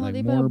people want like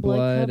they've got more a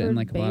blood and blood-covered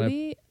like a lot of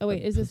baby? Oh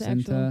wait, is this actual?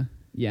 placenta.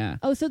 Yeah.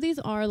 Oh, so these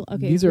are okay.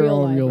 These are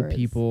all live real births.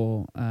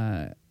 people.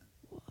 Whoa.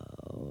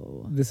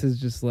 This is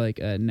just like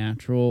a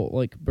natural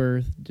like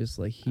birth, just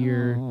like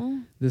here. Aw.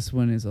 This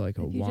one is like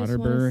a If you water just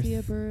want to birth. see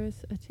a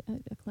birth,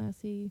 a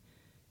classy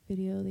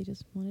video they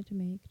just wanted to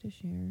make to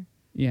share.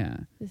 Yeah.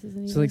 This is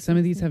an So like some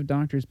of these classy. have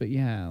doctors, but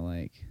yeah,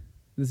 like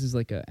this is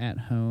like a at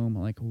home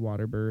like a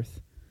water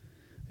birth.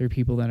 There are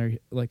people that are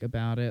like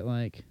about it,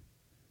 like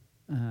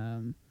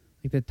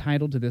the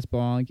title to this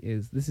blog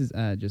is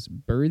just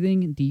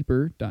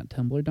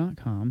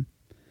birthingdeeper.tumblr.com,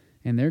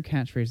 and their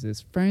catchphrase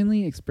is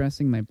finally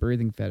expressing my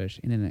birthing fetish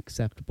in an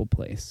acceptable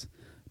place.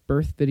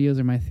 Birth videos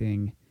are my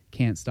thing.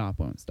 Can't stop,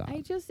 won't stop.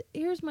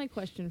 Here's my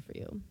question for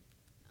you.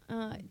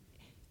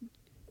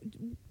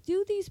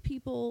 Do these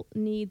people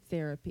need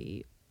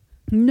therapy,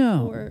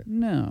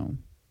 No.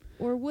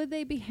 or would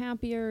they be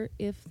happier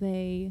if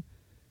they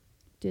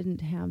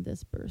didn't have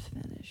this birth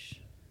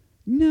fetish?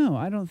 No,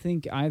 I don't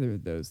think either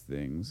of those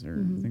things are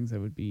Mhm. things that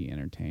would be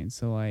entertained.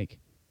 So, like,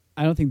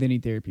 I don't think they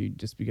need therapy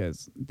just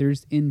because they're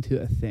into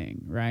a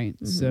thing, right?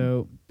 Mhm.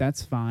 So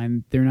that's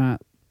fine. They're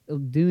not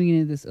doing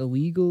any of this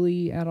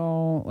illegally at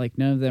all. Like,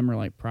 none of them are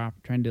like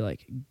trying to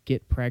like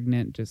get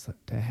pregnant just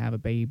to have a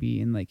baby.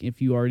 And like,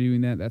 if you are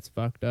doing that, that's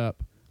fucked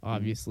up.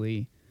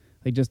 Obviously,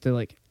 like just to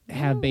like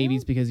have Oh,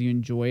 babies well. because you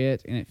enjoy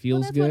it and it Well,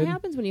 feels that's good. what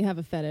happens when you have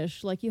a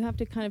fetish. Like you have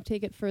to kind of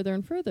take it further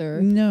and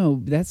further.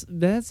 No, that's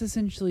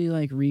essentially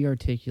like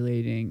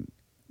re-articulating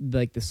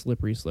like the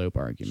slippery slope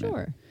argument.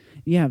 Sure.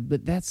 Yeah,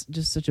 but that's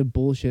just such a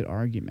bullshit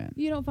argument.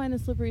 You don't find the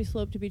slippery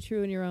slope to be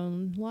true in your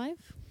own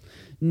life?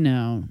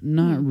 No,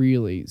 not Hmm.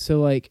 really.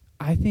 So like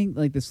I think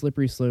like the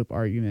slippery slope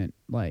argument,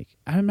 like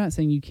I'm not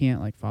saying you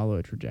can't like follow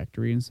a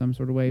trajectory in some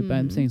sort of way, but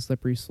I'm Mhm. saying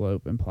slippery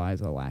slope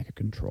implies a lack of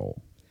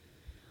control.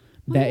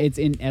 That Well, it's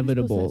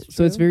inevitable. that's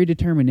So it's true. very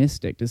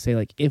deterministic to say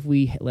like if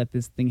we let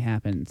this thing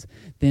happen,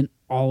 then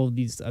all of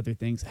these other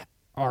things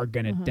are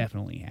going to Uh-huh.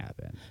 definitely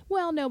happen.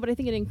 Well, no, but I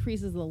think it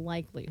increases the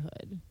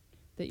likelihood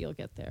that you'll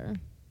get there.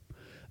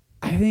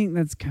 I think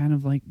that's kind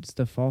of like just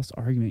a false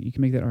argument. You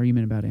can make that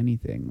argument about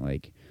anything.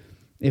 Like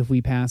if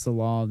we pass a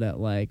law that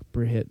like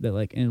that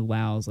like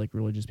allows like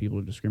religious people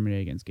to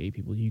discriminate against gay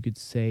people, you could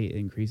say it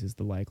increases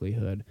the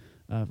likelihood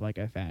of like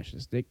a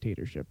fascist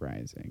dictatorship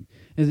rising.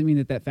 Doesn't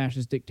mean that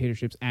fascist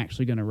dictatorship's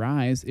actually going to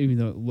rise, even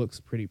though it looks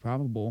pretty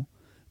probable.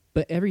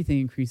 But everything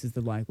increases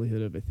the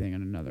likelihood of a thing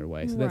in another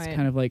way. So that's Right.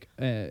 kind of like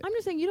I'm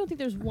just saying you don't think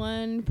there's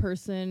one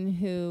person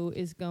who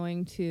is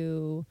going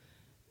to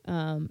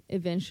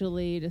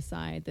eventually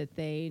decide that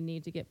they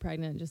need to get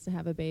pregnant just to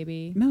have a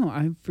baby. No,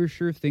 I for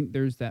sure think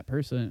there's that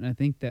person, and I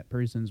think that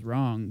person's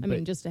wrong. I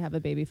mean, just to have a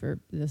baby for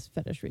this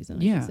fetish reason,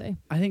 I yeah, should say.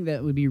 I think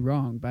that would be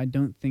wrong, but I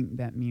don't think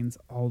that means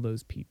all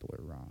those people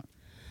are wrong.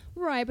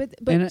 Right, but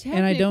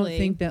and I don't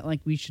think that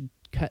like we should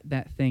cut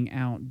that thing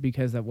out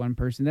because that one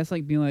person. That's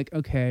like being like,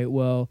 okay,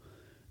 well,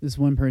 this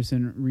one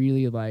person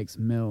really likes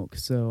milk,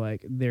 so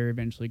like they're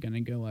eventually gonna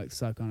go like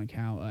suck on a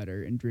cow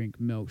udder and drink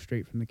milk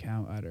straight from the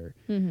cow udder.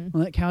 Mm-hmm.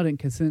 Well, that cow didn't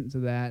consent to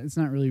that. It's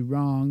not really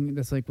wrong.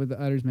 That's like what the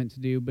udder's meant to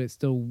do, but it's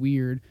still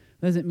weird.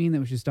 Doesn't mean that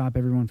we should stop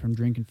everyone from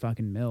drinking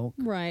fucking milk.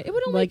 Right. It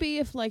would only Like- be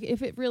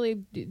if it really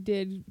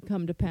did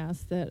come to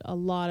pass that a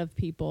lot of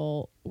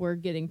people were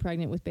getting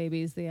pregnant with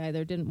babies they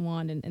either didn't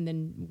want and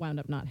then wound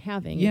up not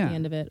having at Yeah. the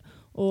end of it,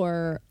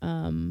 or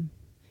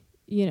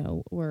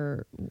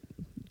were.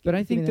 But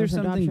I think getting there's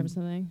them from adoption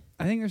something. or something.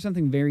 I think there's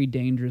something very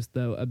dangerous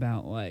though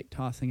about like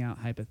tossing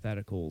out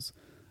hypotheticals,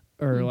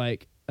 or Mm.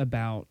 like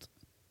about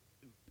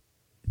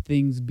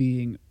things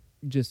being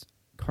just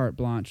carte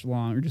blanche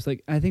long, or just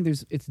like I think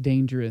it's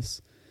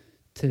dangerous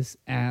to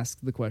ask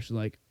the question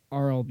like,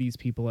 are all these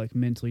people like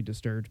mentally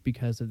disturbed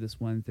because of this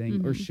one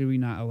thing, or Mhm. should we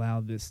not allow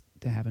this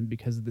to happen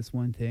because of this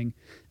one thing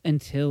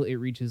until it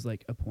reaches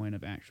like a point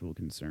of actual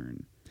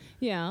concern?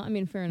 Yeah, I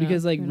mean, fair enough.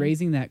 Because like fair enough.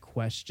 raising that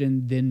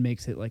question then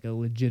makes it like a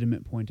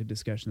legitimate point of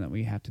discussion that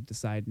we have to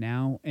decide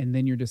now, and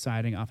then you're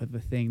deciding off of a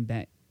thing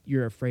that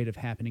you're afraid of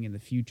happening in the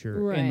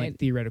future in like Right.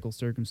 theoretical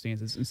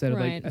circumstances instead of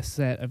like Right. a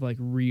set of like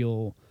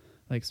real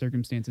like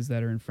circumstances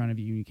that are in front of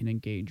you and you can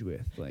engage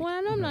with. Like, Well, I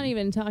know I'm not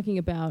even talking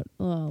about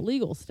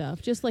legal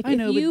stuff. Just like I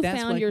know, if you but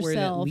that's found like yourself. where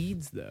that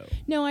leads though.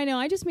 No, I know.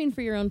 I just mean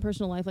for your own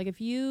personal life. Like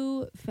if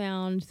you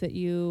found that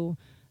you,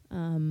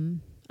 I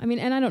mean,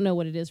 and I don't know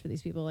what it is for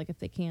these people. Like if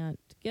they can't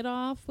get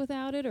off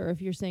without it, or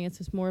if you're saying it's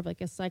just more of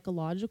like a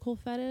psychological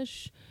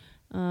fetish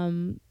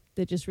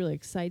that just really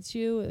excites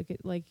you.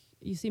 Like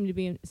you seem to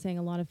be saying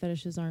a lot of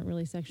fetishes aren't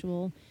really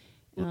sexual.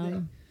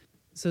 Well,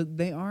 so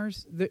they are.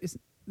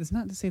 It's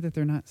not to say that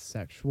they're not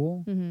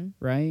sexual,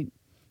 Mm-hmm. right?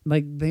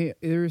 Like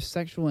they're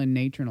sexual in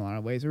nature in a lot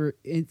of ways, or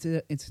it's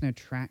an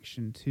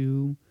attraction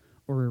to,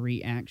 or a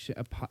reaction,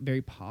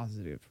 very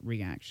positive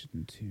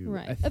reaction to.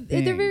 Right. A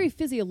thing. They're very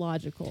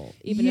physiological,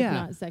 even if Yeah,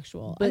 not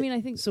sexual. but- I mean, I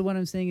think. So what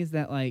I'm saying is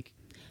that like,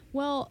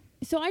 Well,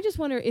 so I just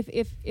wonder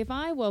if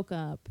I woke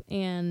up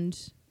and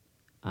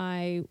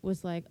I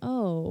was like,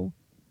 oh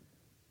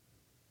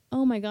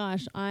my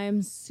gosh,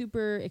 I'm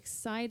super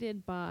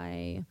excited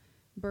by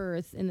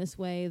birth in this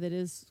way that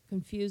is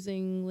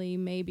confusingly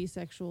maybe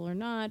sexual or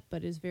not,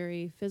 but is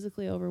very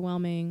physically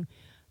overwhelming.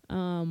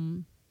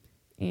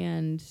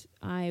 And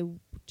I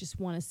just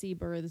want to see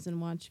births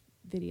and watch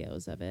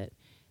videos of it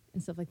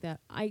and stuff like that.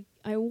 I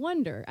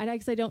wonder, and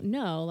because I don't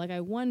know, like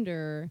I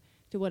wonder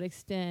to what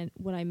extent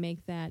would I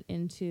make that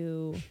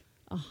into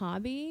a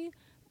hobby?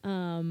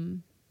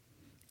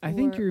 I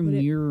think Or you're would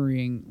it-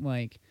 mirroring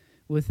like.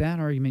 With that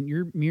argument,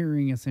 you're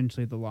mirroring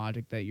essentially the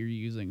logic that you're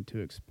using to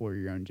explore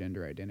your own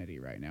gender identity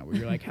right now, where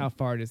you're like, how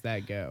far does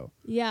that go?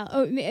 Yeah.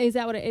 Oh, is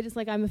that what it is?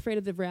 Like I'm afraid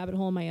of the rabbit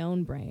hole in my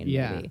own brain.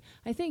 Yeah. Maybe.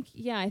 I think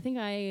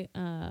I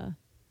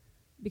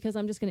because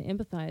I'm just going to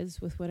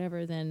empathize with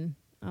whatever. Then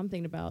I'm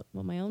thinking about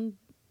what my own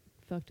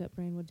fucked up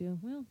brain would do.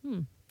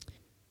 Well,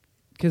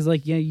 Because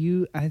like,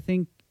 yeah, I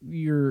think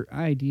your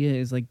idea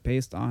is like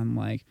based on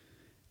like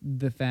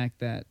the fact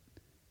that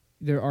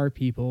there are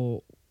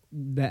people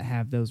that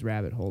have those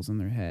rabbit holes in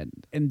their head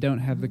and don't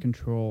have the Mhm.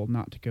 control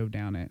not to go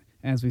down it,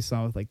 as we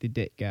saw with like the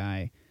dick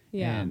guy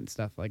yeah. and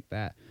stuff like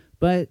that.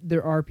 But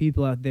there are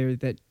people out there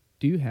that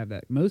do have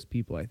that. Most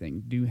people, I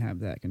think, do have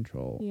that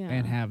control Yeah.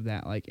 and have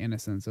that like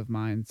innocence of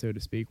mind, so to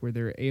speak, where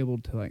they're able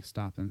to like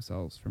stop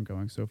themselves from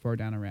going so far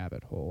down a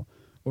rabbit hole,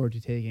 or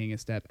to taking a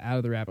step out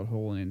of the rabbit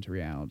hole and into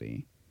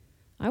reality.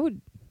 I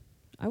would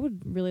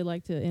really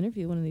like to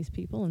interview one of these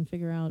people and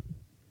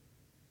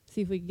see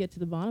if we can get to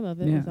the bottom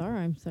of it Yeah. with our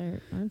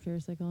armchair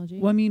psychology.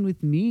 Well, I mean,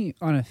 with me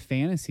on a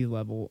fantasy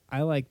level,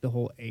 I like the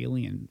whole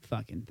alien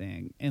fucking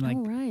thing, and like,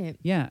 oh, right.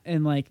 yeah,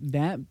 and like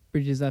that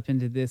bridges up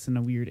into this in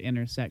a weird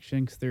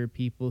intersection because there are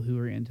people who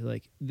are into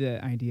like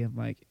the idea of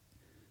like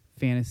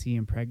fantasy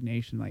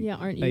impregnation, like Yeah,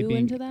 aren't by you being-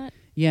 into that?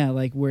 Yeah,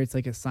 like where it's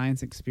like a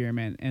science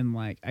experiment, and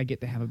like I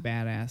get to have a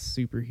badass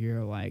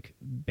superhero like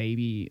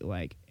baby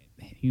like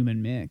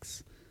human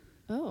mix.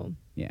 Oh.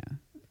 Yeah,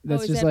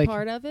 that's is just that like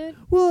part of it?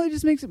 well, it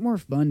just makes it more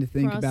fun to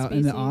think Cross about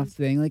in the off species.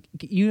 thing. Like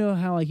you know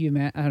how like I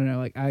don't know,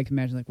 like I can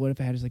imagine like what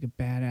if I had just like a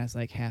badass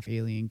like half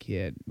alien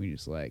kid, we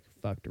just like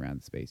fucked around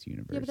the space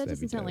universe. Yeah, but that That'd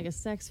be doesn't sound like dope. a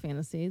sex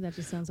fantasy. That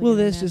just sounds like well, an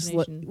that's just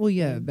like imagination well,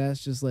 yeah, thing.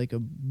 that's just like a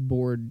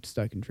bored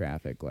stuck in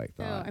traffic like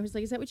Oh, thought. I was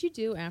like, is that what you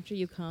do after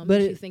you come?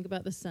 But Is you it- think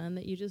about the son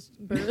that you just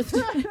birthed?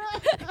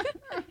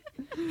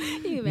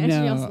 You imagine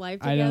No, y'all's life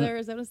I don't- together?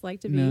 Is that what it's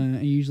like to be? No,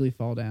 I usually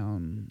fall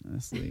down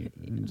asleep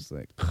and just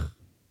like.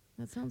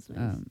 That sounds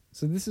nice.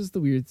 So this is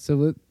the weird.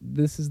 So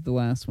this is the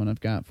last one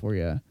I've got for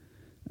you,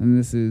 and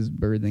this is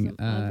birthing Some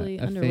ugly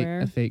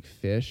underwear. a fake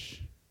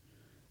fish.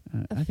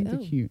 I think they're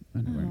oh. cute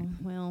underwear. Oh,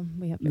 well,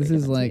 we have. This very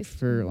is different like tastes.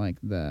 for like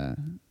the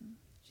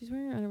She's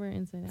wearing her underwear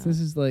inside out. So this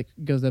is like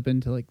goes up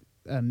into like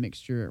a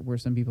mixture where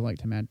some people like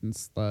to imagine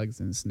slugs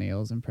and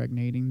snails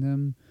impregnating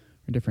them,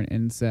 or different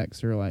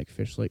insects or like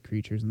fish-like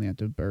creatures, and they have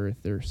to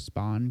birth their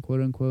spawn,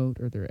 quote unquote,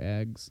 or their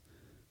eggs.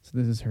 So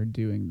this is her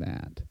doing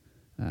that.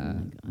 my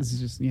This God. is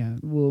just a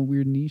little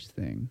weird niche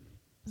thing.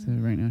 So Okay.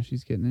 right now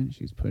she's getting it.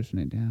 She's pushing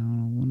it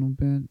down a little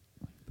bit.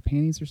 The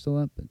panties are still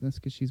up, but that's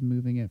because she's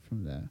moving it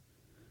from the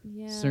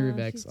Yeah,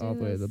 cervix she's all the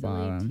doing way to those the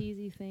silly bottom.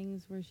 teasy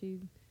things where she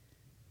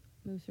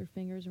moves her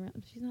fingers around.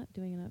 She's not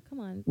doing enough. Come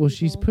on. Well,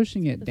 she's people.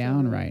 pushing Let's it get this down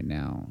over with. right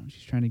now.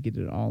 She's trying to get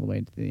it all the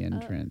way to the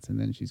entrance, and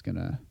then she's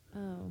gonna,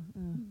 Oh,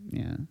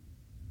 yeah.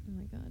 oh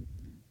my God.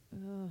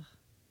 Ugh.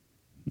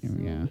 Here we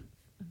So- go.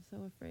 I'm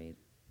so afraid.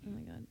 Oh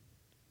my God.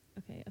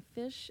 Okay, a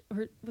fish,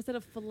 or was it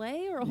a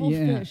fillet or a whole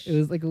Yeah, fish? it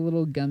was like a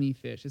little gummy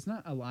fish. It's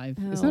not a live.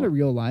 It's not a Oh.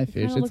 real live It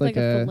fish. kinda It's looked like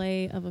a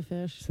fillet of a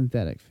fish.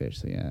 synthetic fish.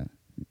 So yeah.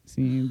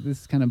 See, this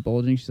is kind of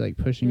bulging. She's like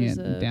pushing There's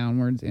it a-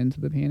 downwards into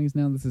the panties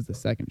now. This is the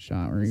second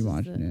shot where This you're is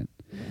watching the-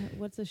 it.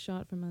 What's a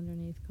shot from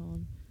underneath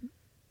called?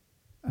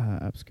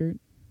 Upskirt.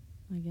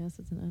 I guess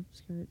it's an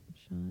upskirt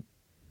shot.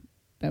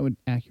 That would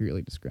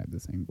accurately describe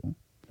this angle.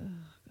 Oh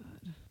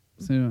God.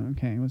 So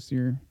okay, what's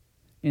your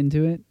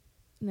into it?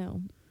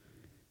 No,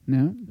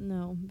 No.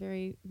 no,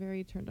 very,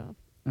 very turned off.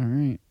 All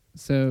right.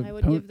 So I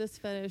would give this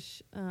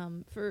fetish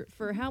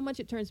for how much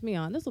it turns me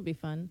on. This will be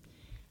fun.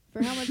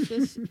 For how much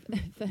this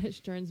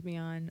fetish turns me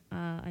on,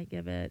 I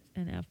give it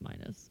an F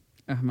minus.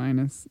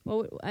 minus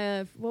What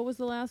was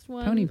the last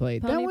one? pony play.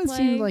 That Pony one play.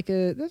 seemed like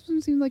a. That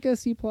one seemed like a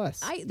C plus.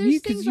 There's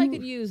You- 'cause things I you-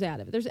 could use out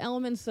of it. There's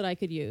elements that I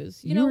could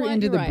use. You You know were what?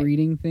 into You're the right.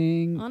 breeding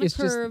thing. On a It's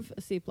just curve,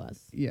 a C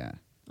plus. yeah.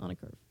 On a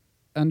curve,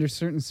 Under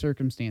certain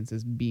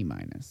circumstances, B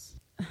minus.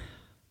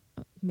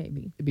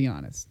 maybe. To be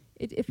honest,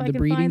 If I the can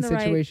breeding find the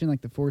right. situation,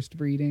 like the forced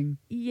breeding,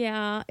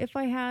 Yeah, if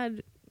I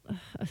had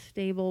a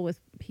stable with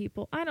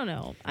people, I don't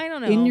know.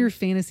 in your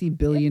fantasy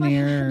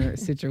billionaire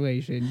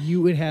situation,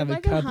 you would have if a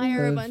I could couple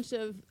hire of a bunch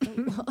of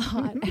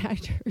hot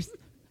actors.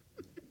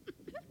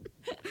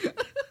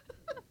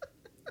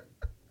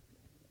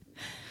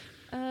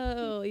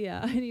 Oh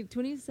yeah, I need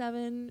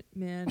 27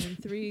 men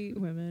and 3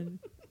 women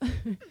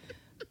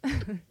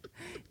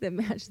that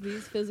match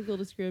these physical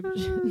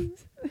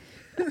descriptions.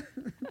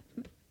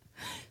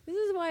 This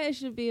is why I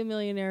should be a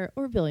millionaire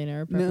or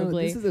billionaire, no.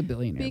 preferably. This is a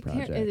billionaire It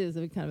project. is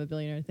a kind of a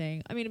billionaire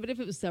thing. I mean, but if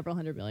it was several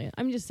hundred million,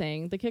 I'm just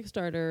saying the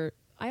Kickstarter,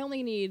 I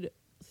only need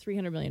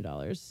 $300 million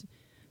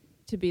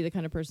to be the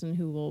kind of person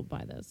who will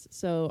buy this.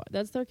 So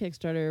that's their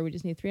Kickstarter. We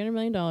just need $300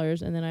 million,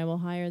 and then I will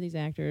hire these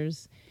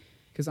actors.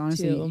 Because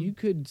honestly, to- you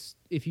could,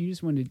 if you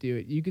just wanted to do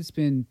it, you could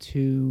spend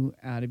 2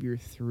 out of your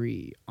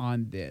 3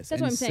 on this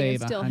That's and what I'm saying.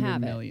 save And still 100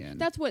 have million. it.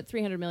 That's what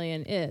 $300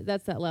 million is.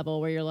 That's that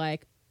level where you're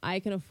like, I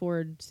can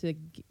afford to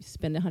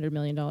spend $100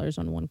 million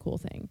on one cool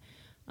thing.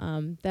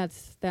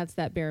 That's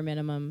that bare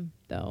minimum,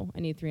 though.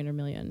 I need $300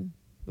 million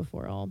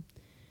before I'll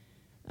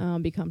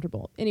be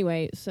comfortable.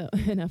 Anyway, so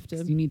enough to.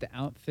 'Cause you need the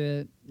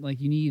outfit,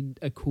 like you need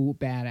a cool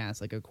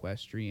badass, like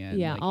equestrian,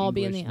 Yeah, like I'll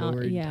be in English the out-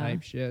 lord yeah.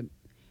 type shit.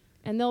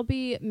 And there'll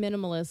be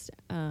minimalist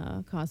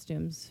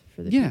costumes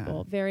for the Yeah.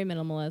 people. Very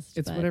minimalist.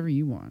 It's but- whatever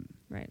you want.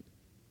 Right.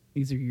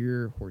 These are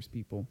your horse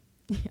people,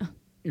 Yeah.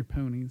 your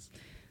ponies.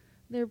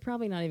 They're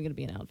probably not even going to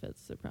be in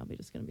outfits. They're probably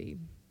just going to be.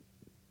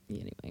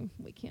 Anyway,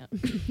 we can't.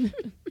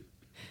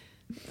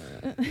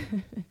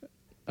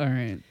 All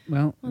right.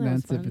 Well, Well, that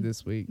was that's it for fun.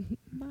 this week.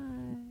 Bye.